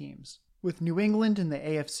AFC teams. With New England in the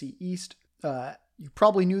AFC East, you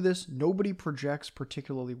probably knew this, nobody projects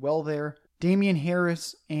particularly well there. Damian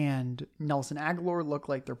Harris and Nelson Aguilar look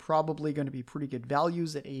like they're probably going to be pretty good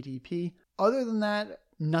values at ADP. Other than that,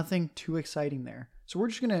 nothing too exciting there. So we're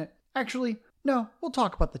just going to, we'll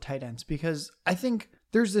talk about the tight ends because I think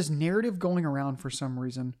there's this narrative going around for some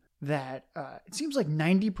reason that it seems like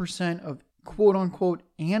 90% of quote unquote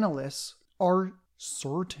analysts are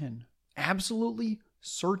certain, absolutely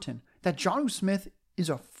certain, that Jonnu Smith is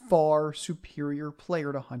a far superior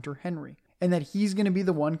player to Hunter Henry and that he's going to be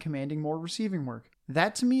the one commanding more receiving work.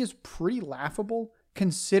 That to me is pretty laughable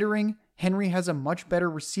considering Henry has a much better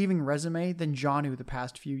receiving resume than Jonnu the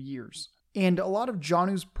past few years. And a lot of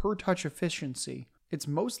Jonnu's per touch efficiency, it's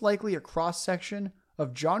most likely a cross-section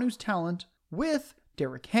of Jonnu's talent with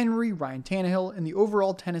Derrick Henry, Ryan Tannehill, and the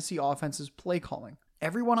overall Tennessee offense's play calling.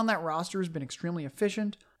 Everyone on that roster has been extremely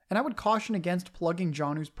efficient, and I would caution against plugging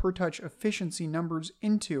Jonnu's per touch efficiency numbers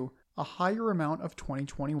into a higher amount of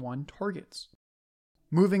 2021 targets.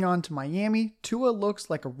 Moving on to Miami, Tua looks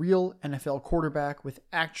like a real NFL quarterback with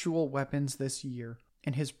actual weapons this year,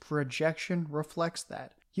 and his projection reflects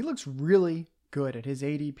that. He looks really good at his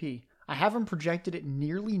ADP. I have him projected at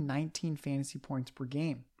nearly 19 fantasy points per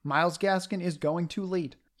game. Myles Gaskin is going too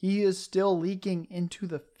late. He is still leaking into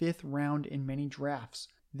the 5th round in many drafts.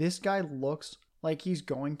 This guy looks like he's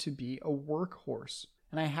going to be a workhorse.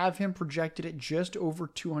 And I have him projected at just over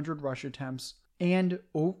 200 rush attempts and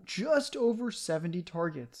just over 70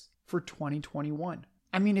 targets for 2021.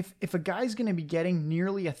 I mean, if a guy's going to be getting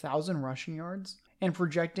nearly 1,000 rushing yards and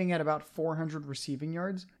projecting at about 400 receiving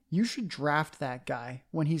yards, you should draft that guy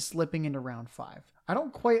when he's slipping into round 5. I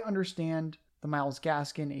don't quite understand the Myles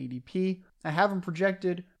Gaskin ADP. I have him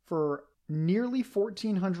projected for nearly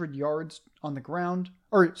 1,400 yards on the ground,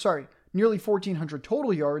 nearly 1,400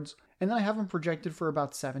 total yards, and then I have him projected for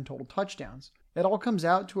about 7 total touchdowns. It all comes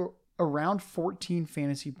out to around 14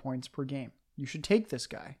 fantasy points per game. You should take this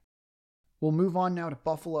guy. We'll move on now to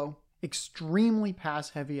Buffalo. Extremely pass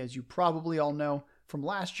heavy, as you probably all know from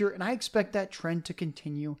last year, and I expect that trend to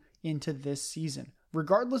continue into this season.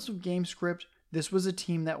 Regardless of game script, this was a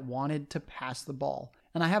team that wanted to pass the ball,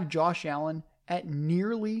 and I have Josh Allen at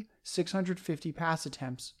nearly 650 pass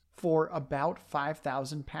attempts for about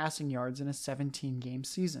 5,000 passing yards in a 17-game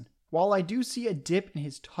season. While I do see a dip in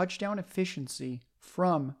his touchdown efficiency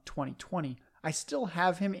from 2020, I still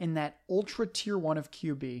have him in that ultra tier 1 of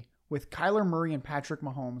QB with Kyler Murray and Patrick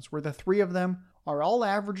Mahomes, where the three of them are all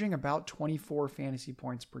averaging about 24 fantasy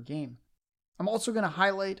points per game. I'm also going to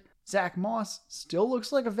highlight Zach Moss. Still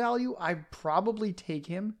looks like a value. I'd probably take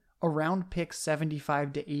him around pick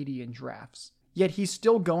 75 to 80 in drafts. Yet he's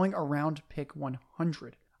still going around pick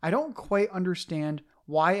 100. I don't quite understand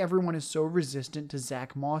why everyone is so resistant to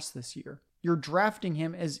Zach Moss this year. You're drafting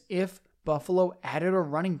him as if Buffalo added a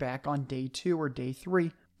running back on day 2 or day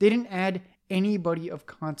 3. They didn't add anybody of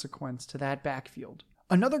consequence to that backfield.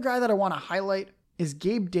 Another guy that I want to highlight is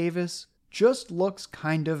Gabe Davis. Just looks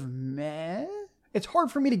kind of meh. It's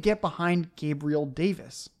hard for me to get behind Gabriel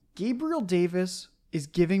Davis. Gabriel Davis is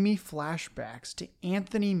giving me flashbacks to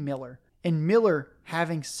Anthony Miller, and Miller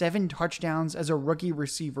having 7 touchdowns as a rookie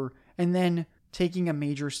receiver and then taking a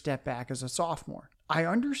major step back as a sophomore. I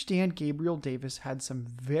understand Gabriel Davis had some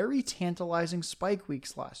very tantalizing spike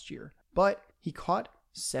weeks last year, but he caught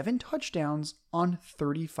 7 touchdowns on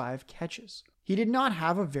 35 catches. He did not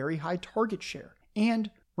have a very high target share.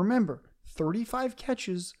 And remember, 35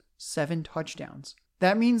 catches, 7 touchdowns.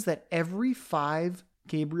 That means that every 5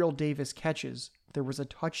 Gabriel Davis catches, there was a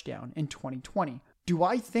touchdown in 2020. Do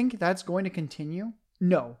I think that's going to continue?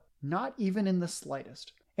 No, not even in the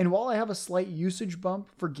slightest. And while I have a slight usage bump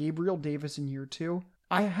for Gabriel Davis in year 2,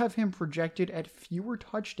 I have him projected at fewer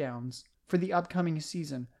touchdowns for the upcoming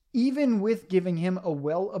season, even with giving him a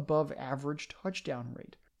well above average touchdown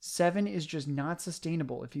rate. 7 is just not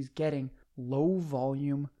sustainable if he's getting low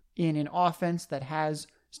volume in an offense that has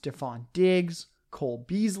Stephon Diggs, Cole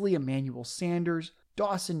Beasley, Emmanuel Sanders,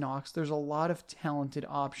 Dawson Knox. There's a lot of talented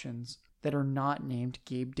options that are not named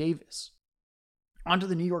Gabe Davis. Onto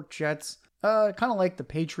the New York Jets. Kind of like the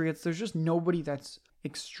Patriots, there's just nobody that's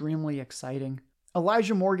extremely exciting.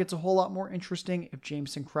 Elijah Moore gets a whole lot more interesting if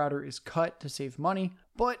Jameson Crowder is cut to save money,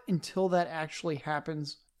 but until that actually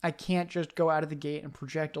happens, I can't just go out of the gate and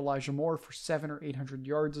project Elijah Moore for 700 or 800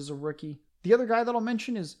 yards as a rookie. The other guy that I'll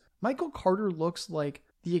mention is Michael Carter looks like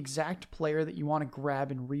the exact player that you want to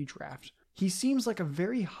grab and redraft. He seems like a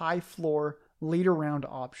very high floor, later round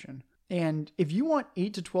option. And if you want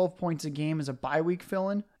 8 to 12 points a game as a bye week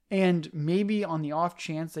fill-in, and maybe on the off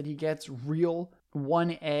chance that he gets real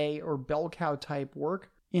 1A or bell cow type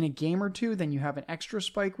work in a game or two, then you have an extra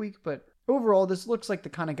spike week. But overall, this looks like the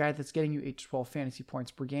kind of guy that's getting you 8 to 12 fantasy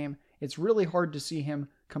points per game. It's really hard to see him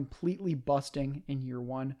completely busting in year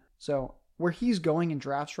one. So where he's going in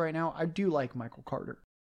drafts right now, I do like Michael Carter.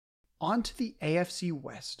 On to the AFC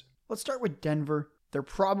West. Let's start with Denver. They're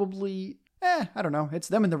probably, I don't know. It's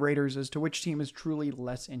them and the Raiders as to which team is truly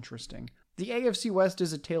less interesting. The AFC West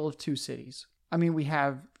is a tale of two cities. I mean, we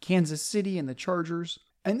have Kansas City and the Chargers,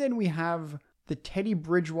 and then we have the Teddy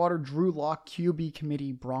Bridgewater, Drew Lock QB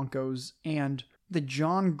committee Broncos, and the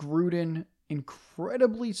John Gruden,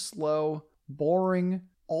 incredibly slow, boring,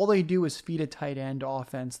 all they do is feed a tight end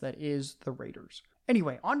offense that is the Raiders.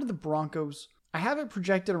 Anyway, on to the Broncos. I have it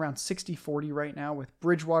projected around 60-40 right now, with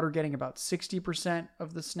Bridgewater getting about 60%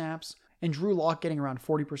 of the snaps and Drew Lock getting around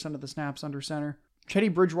 40% of the snaps under center. Teddy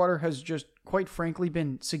Bridgewater has just, quite frankly,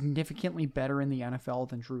 been significantly better in the NFL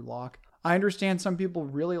than Drew Lock. I understand some people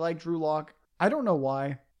really like Drew Lock. I don't know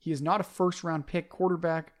why. He is not a first-round pick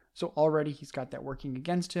quarterback, so already he's got that working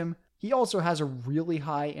against him. He also has a really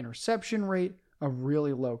high interception rate, a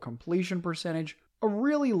really low completion percentage, a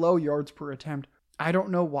really low yards per attempt. I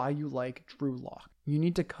don't know why you like Drew Lock. You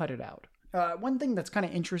need to cut it out. One thing that's kind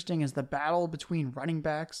of interesting is the battle between running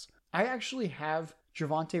backs. I actually have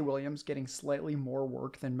Javonte Williams getting slightly more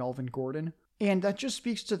work than Melvin Gordon, and that just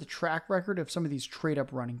speaks to the track record of some of these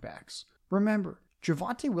trade-up running backs. Remember,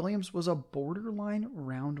 Javonte Williams was a borderline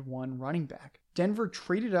round one running back. Denver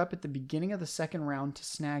traded up at the beginning of the second round to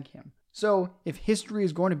snag him. So if history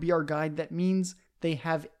is going to be our guide, that means they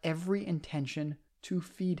have every intention to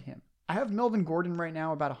feed him. I have Melvin Gordon right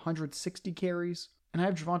now about 160 carries, and I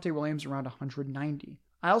have Javonte Williams around 190.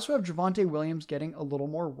 I also have Javonte Williams getting a little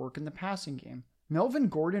more work in the passing game. Melvin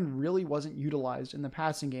Gordon really wasn't utilized in the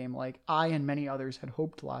passing game like I and many others had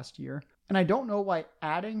hoped last year, and I don't know why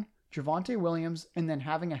adding Javonte Williams and then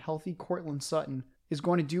having a healthy Courtland Sutton is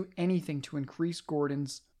going to do anything to increase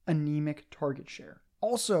Gordon's anemic target share.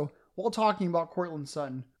 Also, while talking about Courtland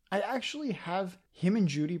Sutton, I actually have him and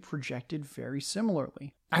Jeudy projected very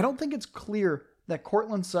similarly. I don't think it's clear that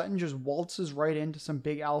Courtland Sutton just waltzes right into some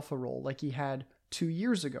big alpha role like he had 2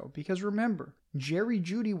 years ago, because remember, Jerry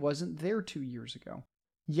Jeudy wasn't there 2 years ago.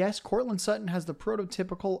 Yes, Courtland Sutton has the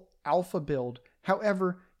prototypical alpha build.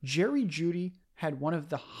 However, Jerry Jeudy had one of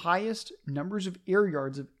the highest numbers of air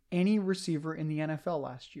yards of any receiver in the NFL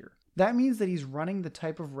last year. That means that he's running the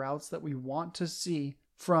type of routes that we want to see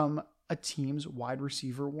from a team's wide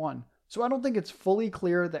receiver one. So I don't think it's fully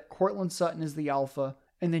clear that Courtland Sutton is the alpha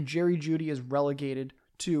and then Jerry Jeudy is relegated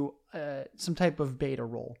to some type of beta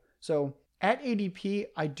role. So at ADP,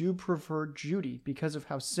 I do prefer Jeudy because of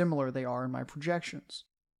how similar they are in my projections.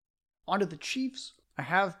 Onto the Chiefs. I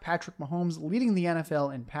have Patrick Mahomes leading the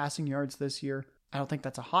NFL in passing yards this year. I don't think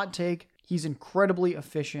that's a hot take. He's incredibly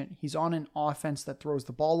efficient. He's on an offense that throws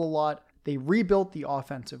the ball a lot. They rebuilt the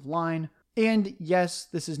offensive line. And yes,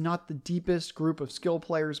 this is not the deepest group of skill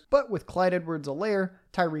players, but with Clyde Edwards-Helaire,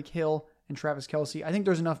 Tyreek Hill, and Travis Kelce, I think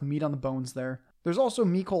there's enough meat on the bones there. There's also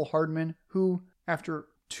Mecole Hardman, who, after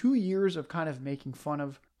 2 years of kind of making fun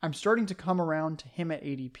of, I'm starting to come around to him at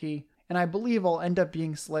ADP, and I believe I'll end up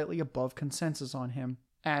being slightly above consensus on him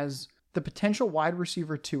as the potential wide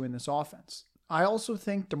receiver 2 in this offense. I also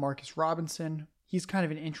think Demarcus Robinson, he's kind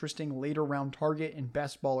of an interesting later round target in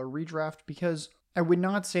best ball or redraft, because I would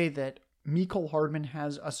not say that Mecole Hardman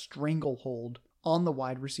has a stranglehold on the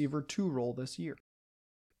wide receiver 2 role this year.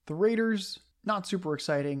 The Raiders, not super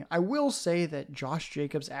exciting. I will say that Josh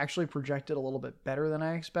Jacobs actually projected a little bit better than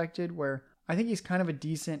I expected, where I think he's kind of a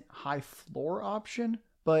decent high floor option,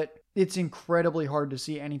 but it's incredibly hard to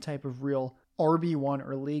see any type of real RB1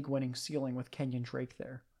 or league winning ceiling with Kenyon Drake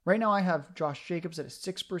there. Right now I have Josh Jacobs at a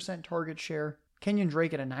 6% target share, Kenyon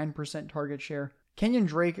Drake at a 9% target share. Kenyon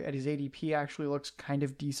Drake at his ADP actually looks kind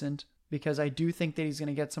of decent, because I do think that he's going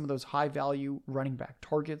to get some of those high-value running back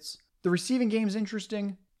targets. The receiving game is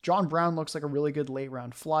interesting. John Brown looks like a really good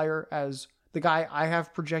late-round flyer as the guy I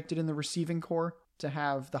have projected in the receiving core to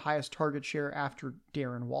have the highest target share after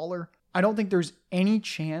Darren Waller. I don't think there's any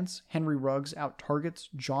chance Henry Ruggs out-targets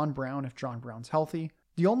John Brown if John Brown's healthy.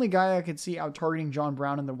 The only guy I could see out-targeting John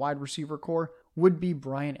Brown in the wide receiver core would be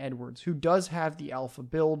Bryan Edwards, who does have the alpha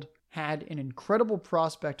build, had an incredible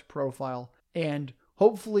prospect profile, and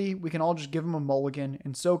hopefully we can all just give him a mulligan,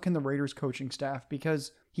 and so can the Raiders coaching staff,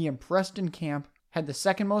 because he impressed in camp, had the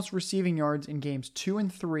second most receiving yards in games 2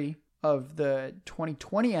 and 3, of the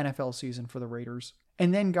 2020 NFL season for the Raiders,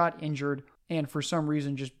 and then got injured and for some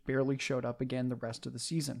reason just barely showed up again the rest of the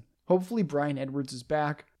season. Hopefully Bryan Edwards is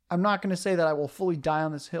back. I'm not going to say that I will fully die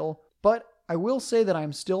on this hill, but I will say that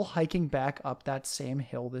I'm still hiking back up that same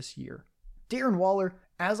hill this year. Darren Waller,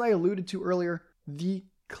 as I alluded to earlier, the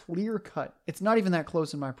clear cut, it's not even that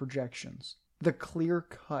close in my projections, the clear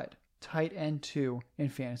cut tight end 2 in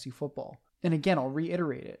fantasy football. And again, I'll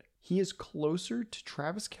reiterate it. He is closer to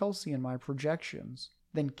Travis Kelce in my projections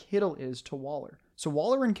than Kittle is to Waller. So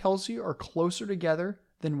Waller and Kelce are closer together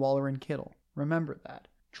than Waller and Kittle. Remember that.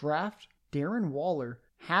 Draft Darren Waller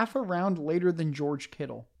half a round later than George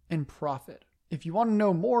Kittle and profit. If you want to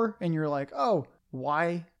know more and you're like, oh,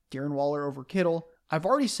 why Darren Waller over Kittle? I've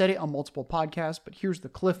already said it on multiple podcasts, but here's the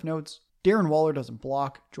cliff notes. Darren Waller doesn't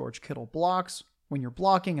block. George Kittle blocks. When you're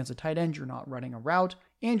blocking as a tight end, you're not running a route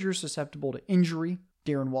and you're susceptible to injury.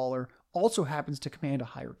 Darren Waller also happens to command a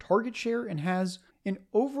higher target share and has an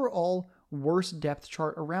overall worse depth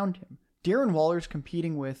chart around him. Darren Waller's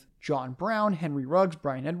competing with John Brown, Henry Ruggs,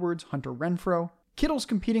 Bryan Edwards, Hunter Renfrow. Kittle's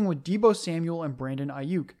competing with Deebo Samuel and Brandon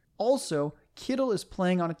Ayuk. Also, Kittle is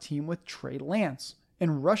playing on a team with Trey Lance,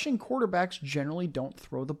 and rushing quarterbacks generally don't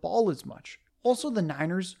throw the ball as much. Also, the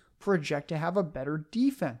Niners project to have a better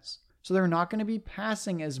defense, so they're not going to be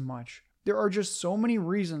passing as much. There are just so many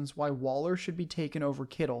reasons why Waller should be taken over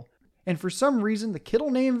Kittle, and for some reason, the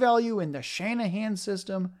Kittle name value in the Shanahan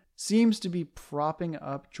system seems to be propping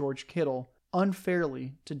up George Kittle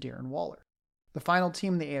unfairly to Darren Waller. The final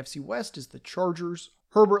team in the AFC West is the Chargers.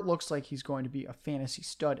 Herbert looks like he's going to be a fantasy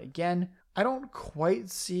stud again. I don't quite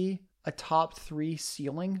see a top 3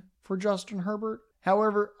 ceiling for Justin Herbert.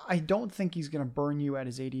 However, I don't think he's going to burn you at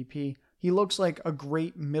his ADP. He looks like a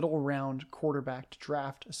great middle round quarterback to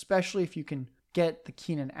draft, especially if you can get the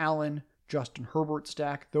Keenan Allen, Justin Herbert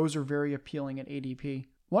stack. Those are very appealing at ADP.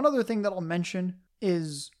 One other thing that I'll mention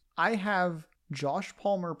is I have Josh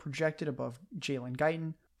Palmer projected above Jalen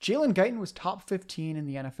Guyton. Jalen Guyton was top 15 in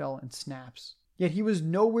the NFL in snaps, yet he was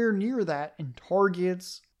nowhere near that in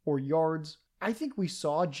targets or yards. I think we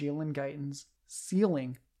saw Jalen Guyton's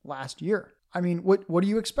ceiling last year. I mean, what do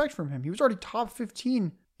you expect from him? He was already top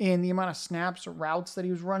 15 in the amount of snaps or routes that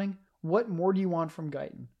he was running. What more do you want from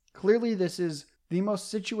Guyton? Clearly, this is the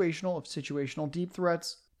most situational of situational deep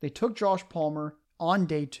threats. They took Josh Palmer on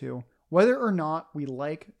day 2. Whether or not we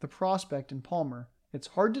like the prospect in Palmer, it's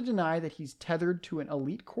hard to deny that he's tethered to an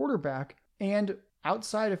elite quarterback, and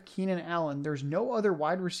outside of Keenan Allen, there's no other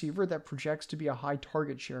wide receiver that projects to be a high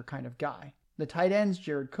target share kind of guy. The tight ends,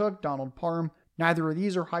 Jared Cook, Donald Parham, neither of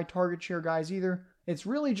these are high target share guys either. It's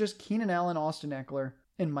really just Keenan Allen, Austin Eckler,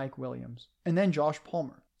 and Mike Williams, and then Josh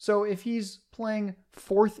Palmer. So if he's playing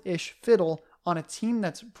fourth-ish fiddle on a team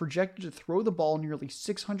that's projected to throw the ball nearly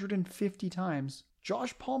 650 times,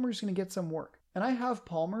 Josh Palmer's going to get some work. And I have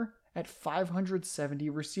Palmer at 570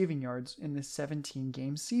 receiving yards in this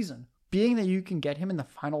 17-game season. Being that you can get him in the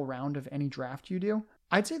final round of any draft you do,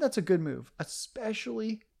 I'd say that's a good move,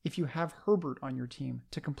 especially if you have Herbert on your team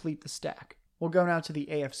to complete the stack. We'll go now to the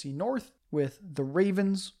AFC North with the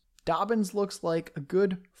Ravens. Dobbins looks like a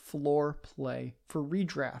good floor play for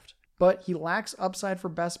redraft, but he lacks upside for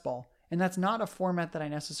best ball, and that's not a format that I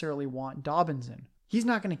necessarily want Dobbins in. He's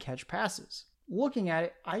not going to catch passes. Looking at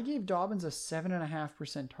it, I gave Dobbins a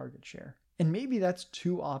 7.5% target share, and maybe that's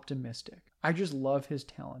too optimistic. I just love his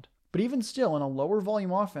talent. But even still, in a lower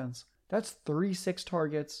volume offense, that's 36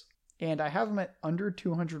 targets, and I have him at under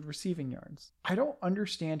 200 receiving yards. I don't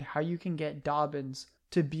understand how you can get Dobbins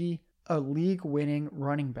to be a league-winning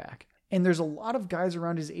running back. And there's a lot of guys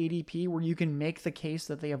around his ADP where you can make the case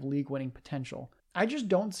that they have league-winning potential. I just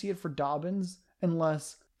don't see it for Dobbins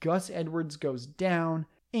unless Gus Edwards goes down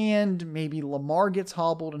and maybe Lamar gets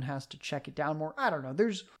hobbled and has to check it down more. I don't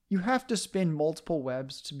know. You have to spin multiple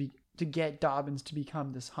webs to get Dobbins to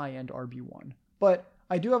become this high-end RB1. But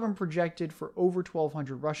I do have him projected for over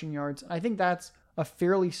 1,200 rushing yards. I think that's a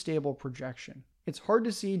fairly stable projection. It's hard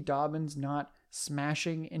to see Dobbins not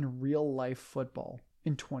smashing in real-life football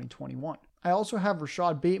in 2021. I also have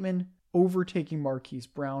Rashad Bateman overtaking Marquise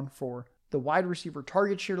Brown for the wide receiver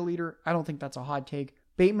target share leader. I don't think that's a hot take.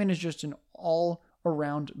 Bateman is just an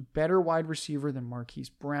all-around better wide receiver than Marquise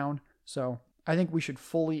Brown. So I think we should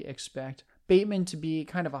fully expect Bateman to be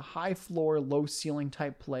kind of a high floor, low ceiling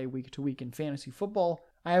type play week to week in fantasy football.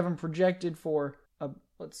 I have him projected for,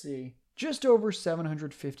 just over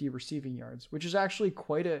 750 receiving yards, which is actually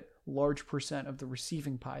quite a large percent of the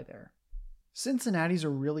receiving pie there. Cincinnati's a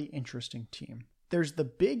really interesting team. There's the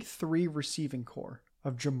big 3 receiving core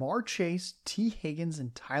of Jamar Chase, T. Higgins,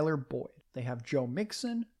 and Tyler Boyd. They have Joe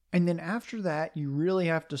Mixon, and then after that, you really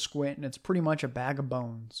have to squint, and it's pretty much a bag of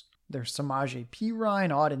bones. There's Samaje Perine,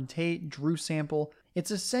 Auden Tate, Drew Sample.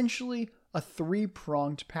 It's essentially a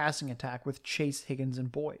three-pronged passing attack with Chase, Higgins,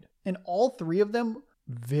 and Boyd. And all three of them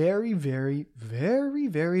very, very, very,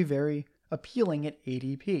 very, very appealing at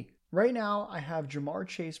ADP. Right now, I have Ja'Marr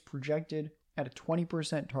Chase projected at a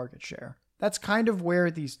 20% target share. That's kind of where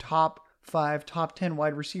these top 5, top 10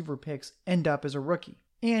 wide receiver picks end up as a rookie.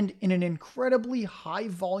 And in an incredibly high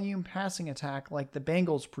volume passing attack like the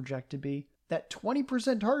Bengals project to be, that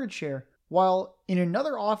 20% target share, while in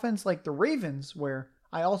another offense like the Ravens, where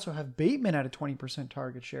I also have Bateman at a 20%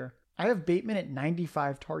 target share, I have Bateman at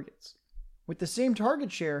 95 targets. With the same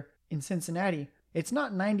target share in Cincinnati, it's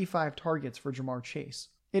not 95 targets for Ja'Marr Chase.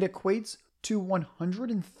 It equates to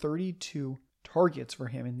 132 targets for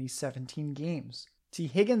him in these 17 games. T.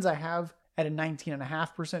 Higgins I have at a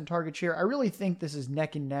 19.5% target share. I really think this is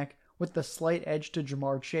neck and neck with the slight edge to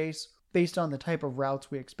Ja'Marr Chase based on the type of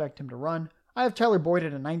routes we expect him to run. I have Tyler Boyd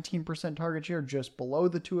at a 19% target share, just below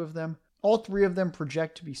the two of them. All three of them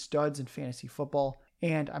project to be studs in fantasy football,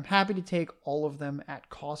 and I'm happy to take all of them at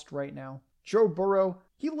cost right now. Joe Burrow,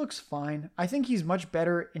 he looks fine. I think he's much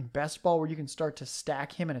better in best ball where you can start to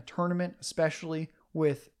stack him in a tournament, especially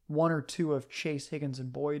with one or two of Chase, Higgins,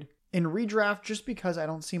 and Boyd. In redraft, just because I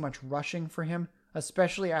don't see much rushing for him,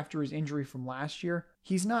 especially after his injury from last year,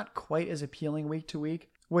 he's not quite as appealing week to week,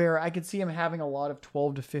 where I could see him having a lot of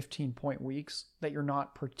 12 to 15 point weeks that you're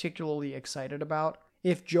not particularly excited about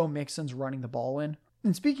if Joe Mixon's running the ball in.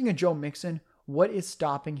 And speaking of Joe Mixon, what is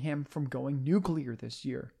stopping him from going nuclear this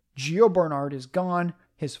year? Gio Bernard is gone.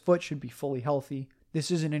 His foot should be fully healthy. This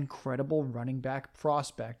is an incredible running back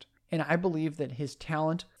prospect, and I believe that his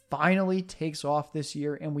talent finally takes off this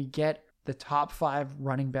year and we get the top 5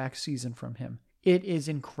 running back season from him. It is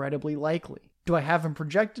incredibly likely. Do I have him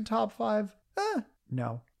projected top 5?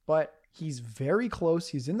 No, but he's very close.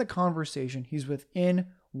 He's in the conversation. He's within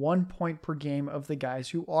 1 point per game of the guys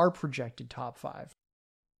who are projected top 5.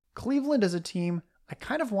 Cleveland as a team, I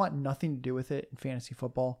kind of want nothing to do with it in fantasy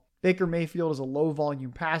football. Baker Mayfield is a low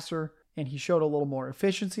volume passer, and he showed a little more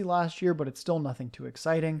efficiency last year, but it's still nothing too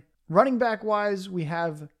exciting. Running back wise, we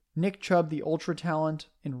have Nick Chubb, the ultra talent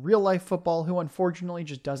in real life football, who unfortunately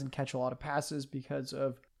just doesn't catch a lot of passes because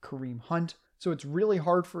of Kareem Hunt. So it's really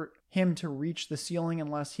hard for him to reach the ceiling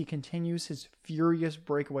unless he continues his furious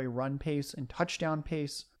breakaway run pace and touchdown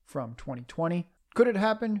pace from 2020. Could it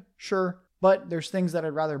happen? Sure. But there's things that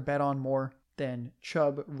I'd rather bet on more than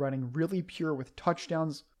Chubb running really pure with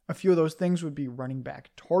touchdowns. A few of those things would be running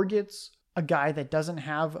back targets, a guy that doesn't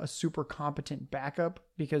have a super competent backup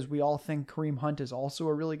because we all think Kareem Hunt is also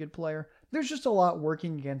a really good player. There's just a lot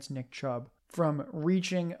working against Nick Chubb from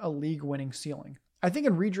reaching a league-winning ceiling. I think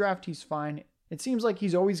in redraft he's fine. It seems like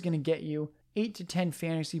he's always going to get you 8 to 10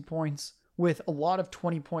 fantasy points with a lot of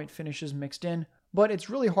 20-point finishes mixed in, but it's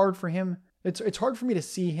really hard for him. It's hard for me to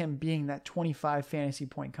see him being that 25 fantasy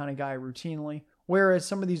point kind of guy routinely, whereas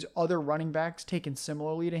some of these other running backs taken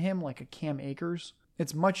similarly to him, like a Cam Akers,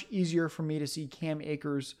 it's much easier for me to see Cam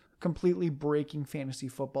Akers completely breaking fantasy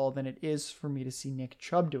football than it is for me to see Nick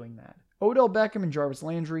Chubb doing that. Odell Beckham and Jarvis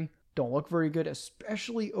Landry don't look very good,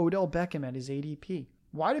 especially Odell Beckham at his ADP.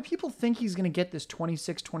 Why do people think he's going to get this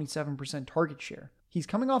 26-27% target share? He's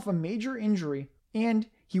coming off a major injury, and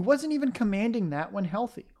he wasn't even commanding that when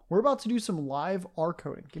healthy. We're about to do some live R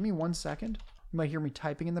coding. Give me 1 second. You might hear me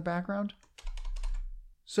typing in the background.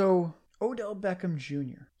 So, Odell Beckham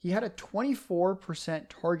Jr., he had a 24%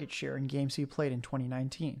 target share in games he played in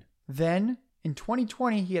 2019. Then, in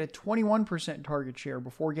 2020, he had a 21% target share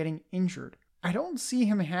before getting injured. I don't see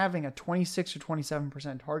him having a 26 or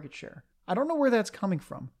 27% target share. I don't know where that's coming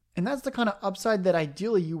from. And that's the kind of upside that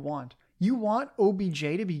ideally you want. You want OBJ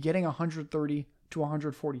to be getting 130 to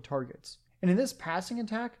 140 targets. And in this passing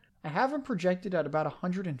attack, I have him projected at about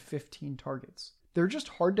 115 targets. They're just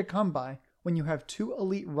hard to come by when you have 2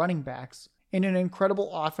 elite running backs and an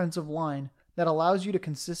incredible offensive line that allows you to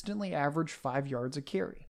consistently average 5 yards a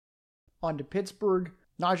carry. On to Pittsburgh,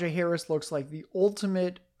 Najee Harris looks like the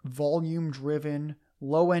ultimate volume-driven,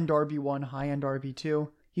 low-end RB1, high-end RB2.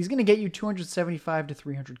 He's going to get you 275 to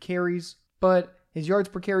 300 carries, but his yards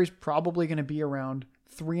per carry is probably going to be around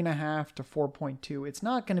 3.5 to 4.2. It's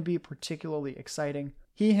not going to be particularly exciting.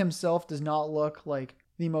 He himself does not look like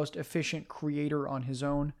the most efficient creator on his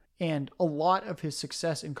own, and a lot of his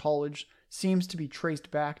success in college seems to be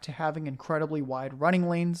traced back to having incredibly wide running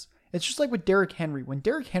lanes. It's just like with Derrick Henry. When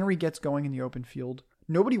Derrick Henry gets going in the open field,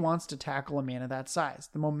 nobody wants to tackle a man of that size.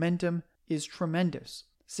 The momentum is tremendous.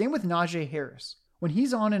 Same with Najee Harris. When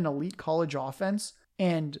he's on an elite college offense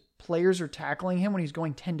and players are tackling him when he's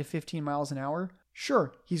going 10 to 15 miles an hour,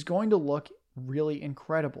 sure, he's going to look really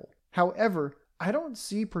incredible. However, I don't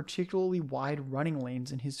see particularly wide running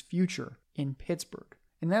lanes in his future in Pittsburgh,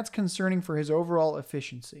 and that's concerning for his overall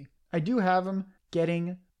efficiency. I do have him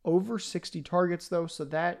getting over 60 targets though, so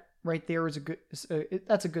that right there is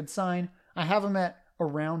that's a good sign. I have him at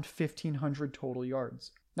around 1,500 total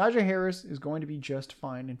yards. Najee Harris is going to be just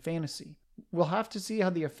fine in fantasy. We'll have to see how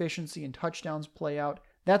the efficiency and touchdowns play out.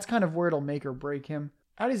 That's kind of where it'll make or break him.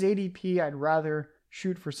 At his ADP, I'd rather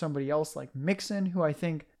shoot for somebody else like Mixon, who I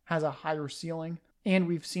think has a higher ceiling, and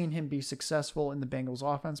we've seen him be successful in the Bengals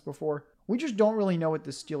offense before. We just don't really know what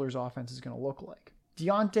the Steelers offense is going to look like.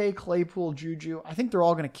 Deontay, Claypool, Juju, I think they're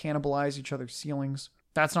all going to cannibalize each other's ceilings.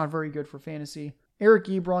 That's not very good for fantasy. Eric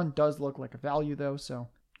Ebron does look like a value though, so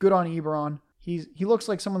good on Ebron. He looks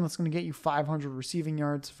like someone that's going to get you 500 receiving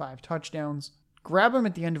yards, 5 touchdowns. Grab him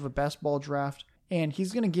at the end of a best ball draft, and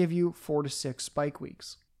he's going to give you 4 to 6 spike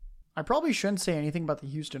weeks. I probably shouldn't say anything about the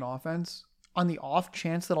Houston offense on the off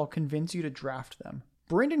chance that I'll convince you to draft them.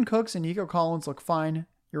 Brandon Cooks and Nico Collins look fine.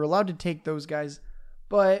 You're allowed to take those guys,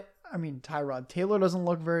 but I mean, Tyrod Taylor doesn't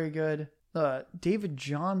look very good. David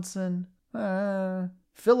Johnson,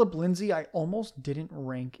 Phillip Lindsay, I almost didn't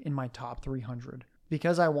rank in my top 300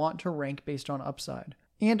 because I want to rank based on upside.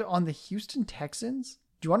 And on the Houston Texans,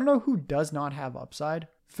 do you want to know who does not have upside?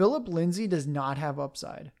 Phillip Lindsay does not have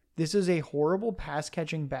upside. This is a horrible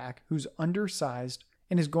pass-catching back who's undersized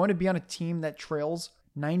and is going to be on a team that trails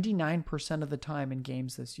 99% of the time in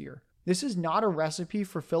games this year. This is not a recipe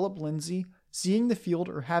for Phillip Lindsay seeing the field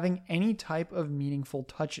or having any type of meaningful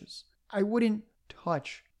touches. I wouldn't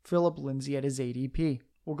touch Phillip Lindsay at his ADP.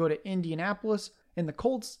 We'll go to Indianapolis and the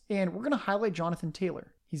Colts, and we're going to highlight Jonathan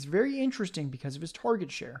Taylor. He's very interesting because of his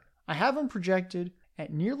target share. I have him projected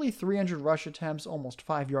at nearly 300 rush attempts, almost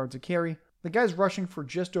 5 yards a carry. The guy's rushing for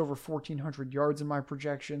just over 1,400 yards in my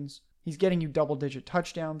projections. He's getting you double-digit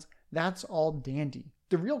touchdowns. That's all dandy.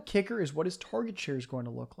 The real kicker is what his target share is going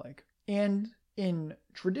to look like. And in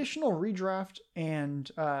traditional redraft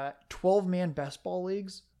and 12-man best ball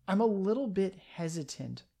leagues, I'm a little bit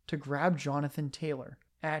hesitant to grab Jonathan Taylor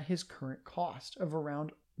at his current cost of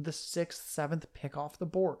around the 6th, 7th pick off the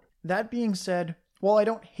board. That being said, while I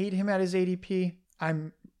don't hate him at his ADP,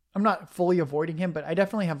 I'm not fully avoiding him, but I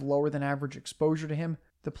definitely have lower than average exposure to him.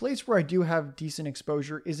 The place where I do have decent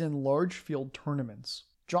exposure is in large field tournaments.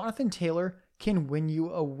 Jonathan Taylor can win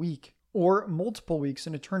you a week or multiple weeks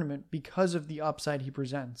in a tournament because of the upside he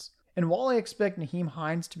presents. And while I expect Nyheim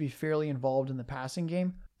Hines to be fairly involved in the passing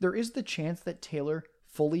game, there is the chance that Taylor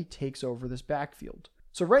fully takes over this backfield.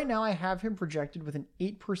 So right now I have him projected with an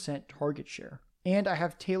 8% target share, and I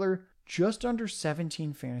have Taylor just under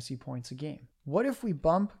 17 fantasy points a game. What if we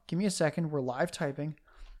bump, give me a second, we're live typing.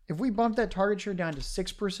 If we bump that target share down to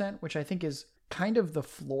 6%, which I think is kind of the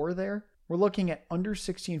floor there, we're looking at under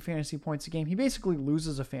 16 fantasy points a game. He basically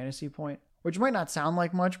loses a fantasy point, which might not sound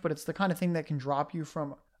like much, but it's the kind of thing that can drop you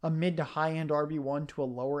from a mid to high end RB1 to a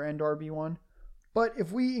lower end RB1. But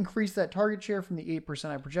if we increase that target share from the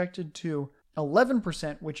 8% I projected to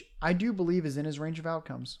 11%, which I do believe is in his range of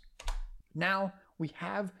outcomes, now we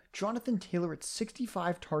have Jonathan Taylor at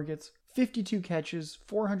 65 targets, 52 catches,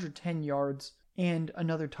 410 yards, and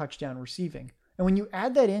another touchdown receiving. And when you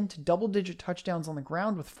add that in to double-digit touchdowns on the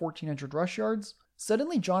ground with 1,400 rush yards,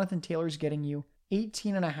 suddenly Jonathan Taylor is getting you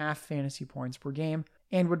 18.5 fantasy points per game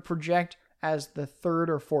and would project as the 3rd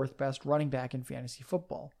or 4th best running back in fantasy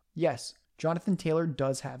football. Yes, Jonathan Taylor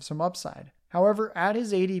does have some upside. However, at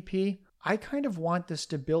his ADP, I kind of want the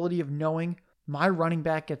stability of knowing my running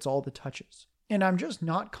back gets all the touches. And I'm just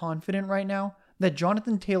not confident right now that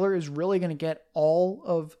Jonathan Taylor is really going to get all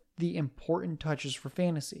of the important touches for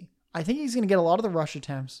fantasy. I think he's going to get a lot of the rush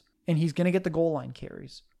attempts, and he's going to get the goal line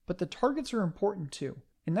carries. But the targets are important too.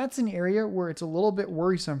 And that's an area where it's a little bit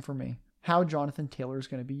worrisome for me how Jonathan Taylor is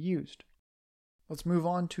going to be used. Let's move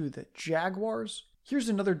on to the Jaguars. Here's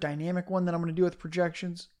another dynamic one that I'm going to do with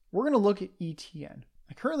projections. We're going to look at ETN.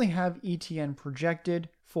 I currently have ETN projected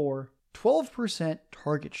for 12%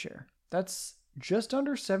 target share. That's just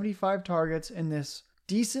under 75 targets in this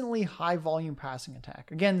decently high volume passing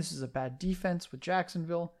attack. Again, this is a bad defense with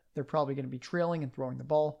Jacksonville. They're probably going to be trailing and throwing the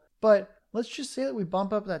ball. But let's just say that we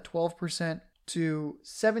bump up that 12% to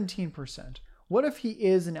 17%. What if he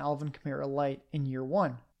is an Alvin Kamara light in year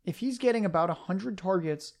one? If he's getting about 100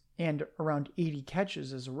 targets and around 80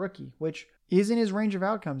 catches as a rookie, which is in his range of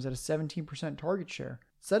outcomes at a 17% target share,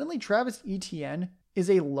 suddenly Travis Etienne is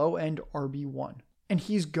a low-end RB1. And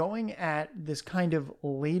he's going at this kind of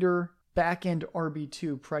later back-end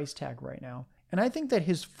RB2 price tag right now. And I think that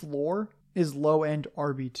his floor is low-end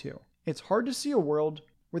RB2. It's hard to see a world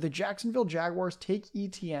where the Jacksonville Jaguars take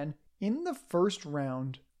Etienne in the first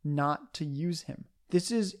round not to use him. This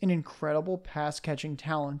is an incredible pass-catching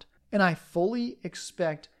talent, and I fully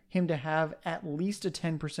expect him to have at least a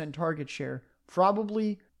 10% target share,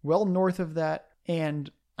 probably well north of that, and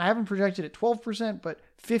I haven't projected at 12%, but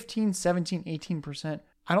 15, 17, 18%.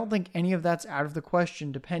 I don't think any of that's out of the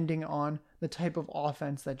question depending on the type of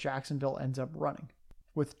offense that Jacksonville ends up running.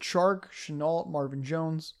 With Chark, Shenault, Marvin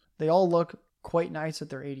Jones, they all look quite nice at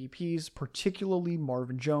their ADPs, particularly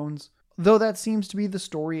Marvin Jones, though that seems to be the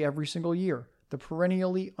story every single year. The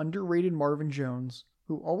perennially underrated Marvin Jones,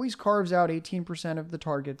 who always carves out 18% of the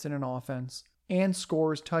targets in an offense and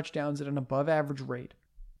scores touchdowns at an above average rate.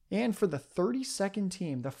 And for the 32nd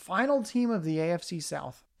team, the final team of the AFC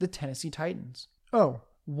South, the Tennessee Titans. Oh,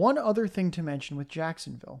 one other thing to mention with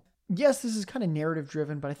Jacksonville. Yes, this is kind of narrative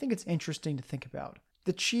driven, but I think it's interesting to think about.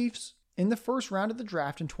 The Chiefs, in the first round of the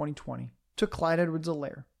draft in 2020, took Clyde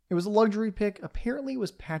Edwards-Helaire. It was a luxury pick. Apparently, it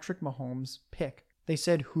was Patrick Mahomes' pick. They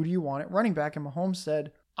said, who do you want at running back? And Mahomes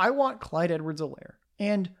said, I want Clyde Edwards-Helaire.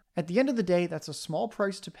 And at the end of the day, that's a small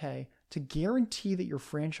price to pay to guarantee that your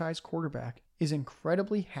franchise quarterback is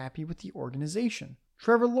incredibly happy with the organization.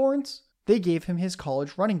 Trevor Lawrence, they gave him his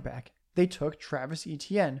college running back. They took Travis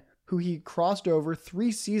Etienne, who he crossed over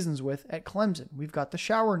 3 seasons with at Clemson. We've got the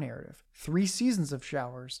shower narrative. 3 seasons of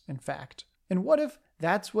showers, in fact. And what if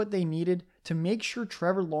that's what they needed to make sure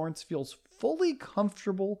Trevor Lawrence feels fully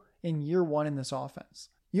comfortable in year 1 in this offense?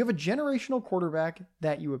 You have a generational quarterback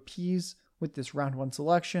that you appease with this round 1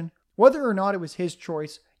 selection. Whether or not it was his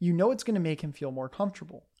choice, you know it's going to make him feel more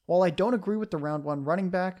comfortable. While I don't agree with the round 1 running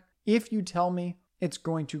back, if you tell me it's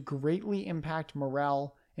going to greatly impact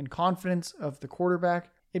morale and confidence of the quarterback,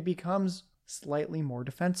 it becomes slightly more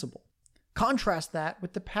defensible. Contrast that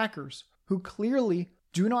with the Packers, who clearly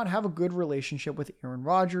do not have a good relationship with Aaron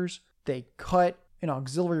Rodgers. They cut an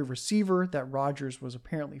auxiliary receiver that Rodgers was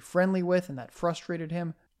apparently friendly with, and that frustrated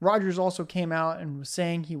him. Rodgers also came out and was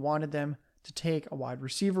saying he wanted them to take a wide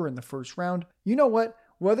receiver in the first round. You know what?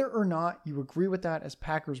 Whether or not you agree with that as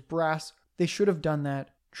Packers brass, they should have done that.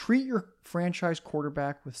 Treat your franchise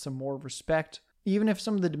quarterback with some more respect, even if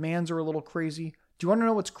some of the demands are a little crazy. Do you want to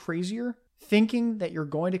know what's crazier? Thinking that you're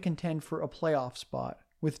going to contend for a playoff spot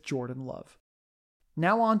with Jordan Love.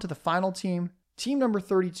 Now on to the final team, team number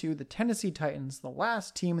 32, the Tennessee Titans, the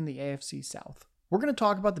last team in the AFC South. We're going to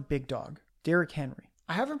talk about the big dog, Derrick Henry.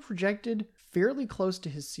 I have him projected fairly close to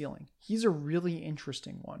his ceiling. He's a really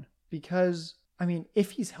interesting one because,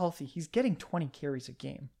 if he's healthy, he's getting 20 carries a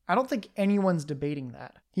game. I don't think anyone's debating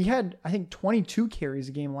that. He had, 22 carries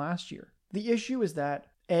a game last year. The issue is that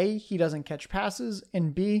A, he doesn't catch passes,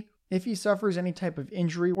 and B, if he suffers any type of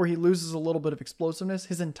injury where he loses a little bit of explosiveness,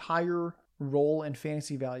 his entire role and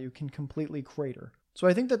fantasy value can completely crater. So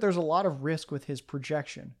I think that there's a lot of risk with his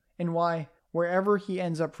projection, and why wherever he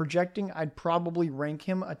ends up projecting, I'd probably rank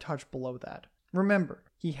him a touch below that. Remember,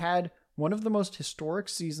 he had one of the most historic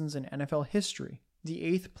seasons in NFL history, the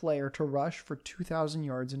 8th player to rush for 2,000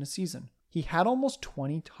 yards in a season. He had almost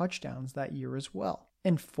 20 touchdowns that year as well.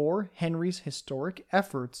 And for Henry's historic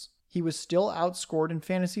efforts, he was still outscored in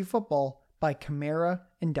fantasy football by Kamara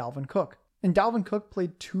and Dalvin Cook. And Dalvin Cook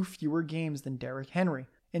played 2 fewer games than Derrick Henry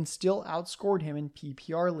and still outscored him in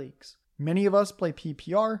PPR leagues. Many of us play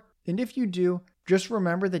PPR, and if you do, just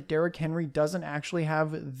remember that Derrick Henry doesn't actually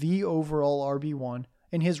have the overall RB1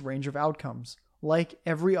 in his range of outcomes, like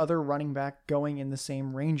every other running back going in the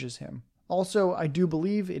same range as him. Also, I do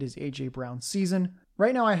believe it is A.J. Brown's season.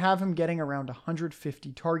 Right now I have him getting around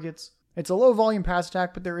 150 targets. It's a low volume pass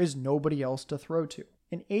attack, but there is nobody else to throw to.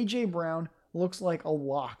 And A.J. Brown looks like a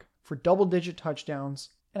lock for double-digit touchdowns,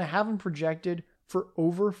 and I have him projected for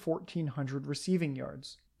over 1,400 receiving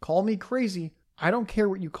yards. Call me crazy. I don't care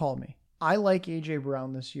what you call me. I like A.J.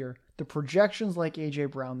 Brown this year. The projections like A.J.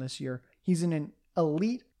 Brown this year. He's an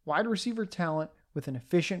elite wide receiver talent with an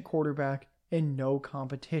efficient quarterback and no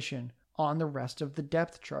competition on the rest of the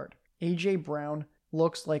depth chart. A.J. Brown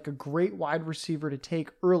looks like a great wide receiver to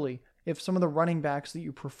take early if some of the running backs that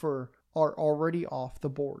you prefer are already off the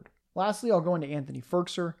board. Lastly, I'll go into Anthony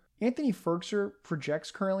Firkser. Anthony Firkser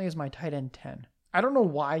projects currently as my tight end 10. I don't know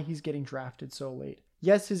why he's getting drafted so late.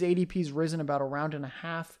 Yes, his ADP's risen about a round and a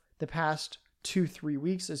half the past 2-3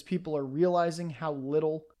 weeks as people are realizing how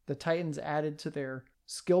little the Titans added to their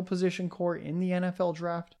skill position core in the NFL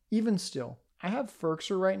draft. Even still, I have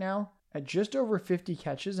Firkser right now at just over 50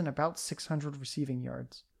 catches and about 600 receiving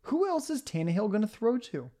yards. Who else is Tannehill going to throw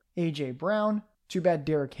to? A.J. Brown. Too bad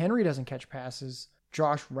Derrick Henry doesn't catch passes.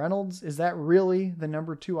 Josh Reynolds, is that really the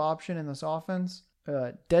number 2 option in this offense?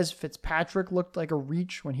 Dez Fitzpatrick looked like a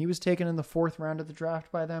reach when he was taken in the 4th round of the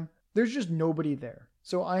draft by them. There's just nobody there.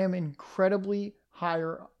 So I am incredibly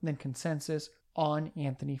higher than consensus on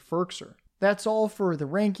Anthony Firkser. that's all for the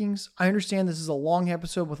rankings. I understand this is a long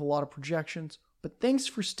episode with a lot of projections, but thanks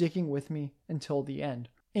for sticking with me until the end.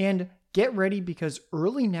 And get ready because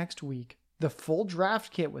early next week, the full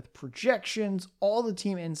draft kit with projections, all the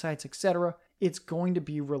team insights, etc., it's going to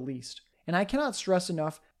be released. And I cannot stress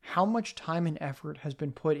enough how much time and effort has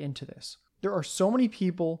been put into this. There are so many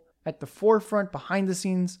people at the forefront, behind the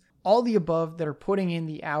scenes, all the above that are putting in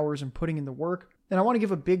the hours and putting in the work. And I want to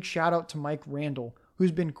give a big shout out to Mike Randall,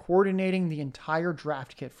 who's been coordinating the entire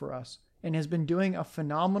draft kit for us and has been doing a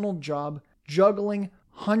phenomenal job juggling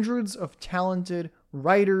hundreds of talented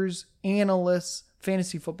writers, analysts,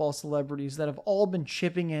 fantasy football celebrities that have all been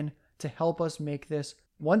chipping in to help us make this,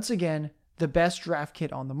 once again, the best draft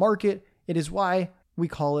kit on the market. It is why we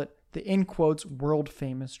call it the, in quotes, world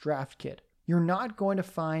famous draft kit. You're not going to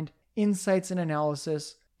find insights and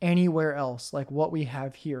analysis anywhere else like what we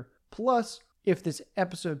have here. Plus, if this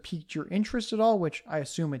episode piqued your interest at all, which I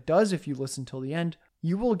assume it does if you listen till the end,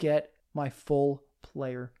 you will get my full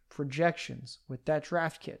player projections with that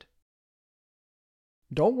draft kit.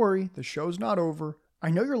 Don't worry, the show's not over.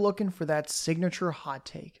 I know you're looking for that signature hot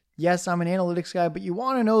take. Yes, I'm an analytics guy, but you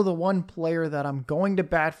want to know the one player that I'm going to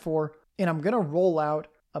bat for and I'm going to roll out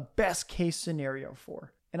a best case scenario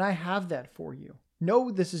for. And I have that for you.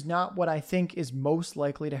 No, this is not what I think is most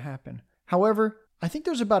likely to happen. However, I think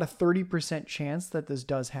there's about a 30% chance that this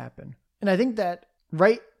does happen. And I think that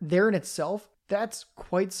right there in itself, that's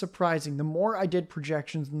quite surprising. The more I did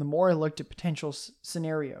projections and the more I looked at potential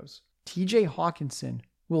scenarios, TJ Hawkinson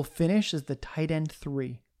will finish as the tight end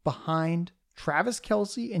 3 behind Travis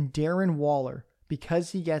Kelce and Darren Waller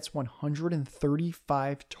because he gets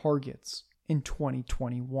 135 targets in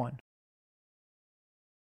 2021.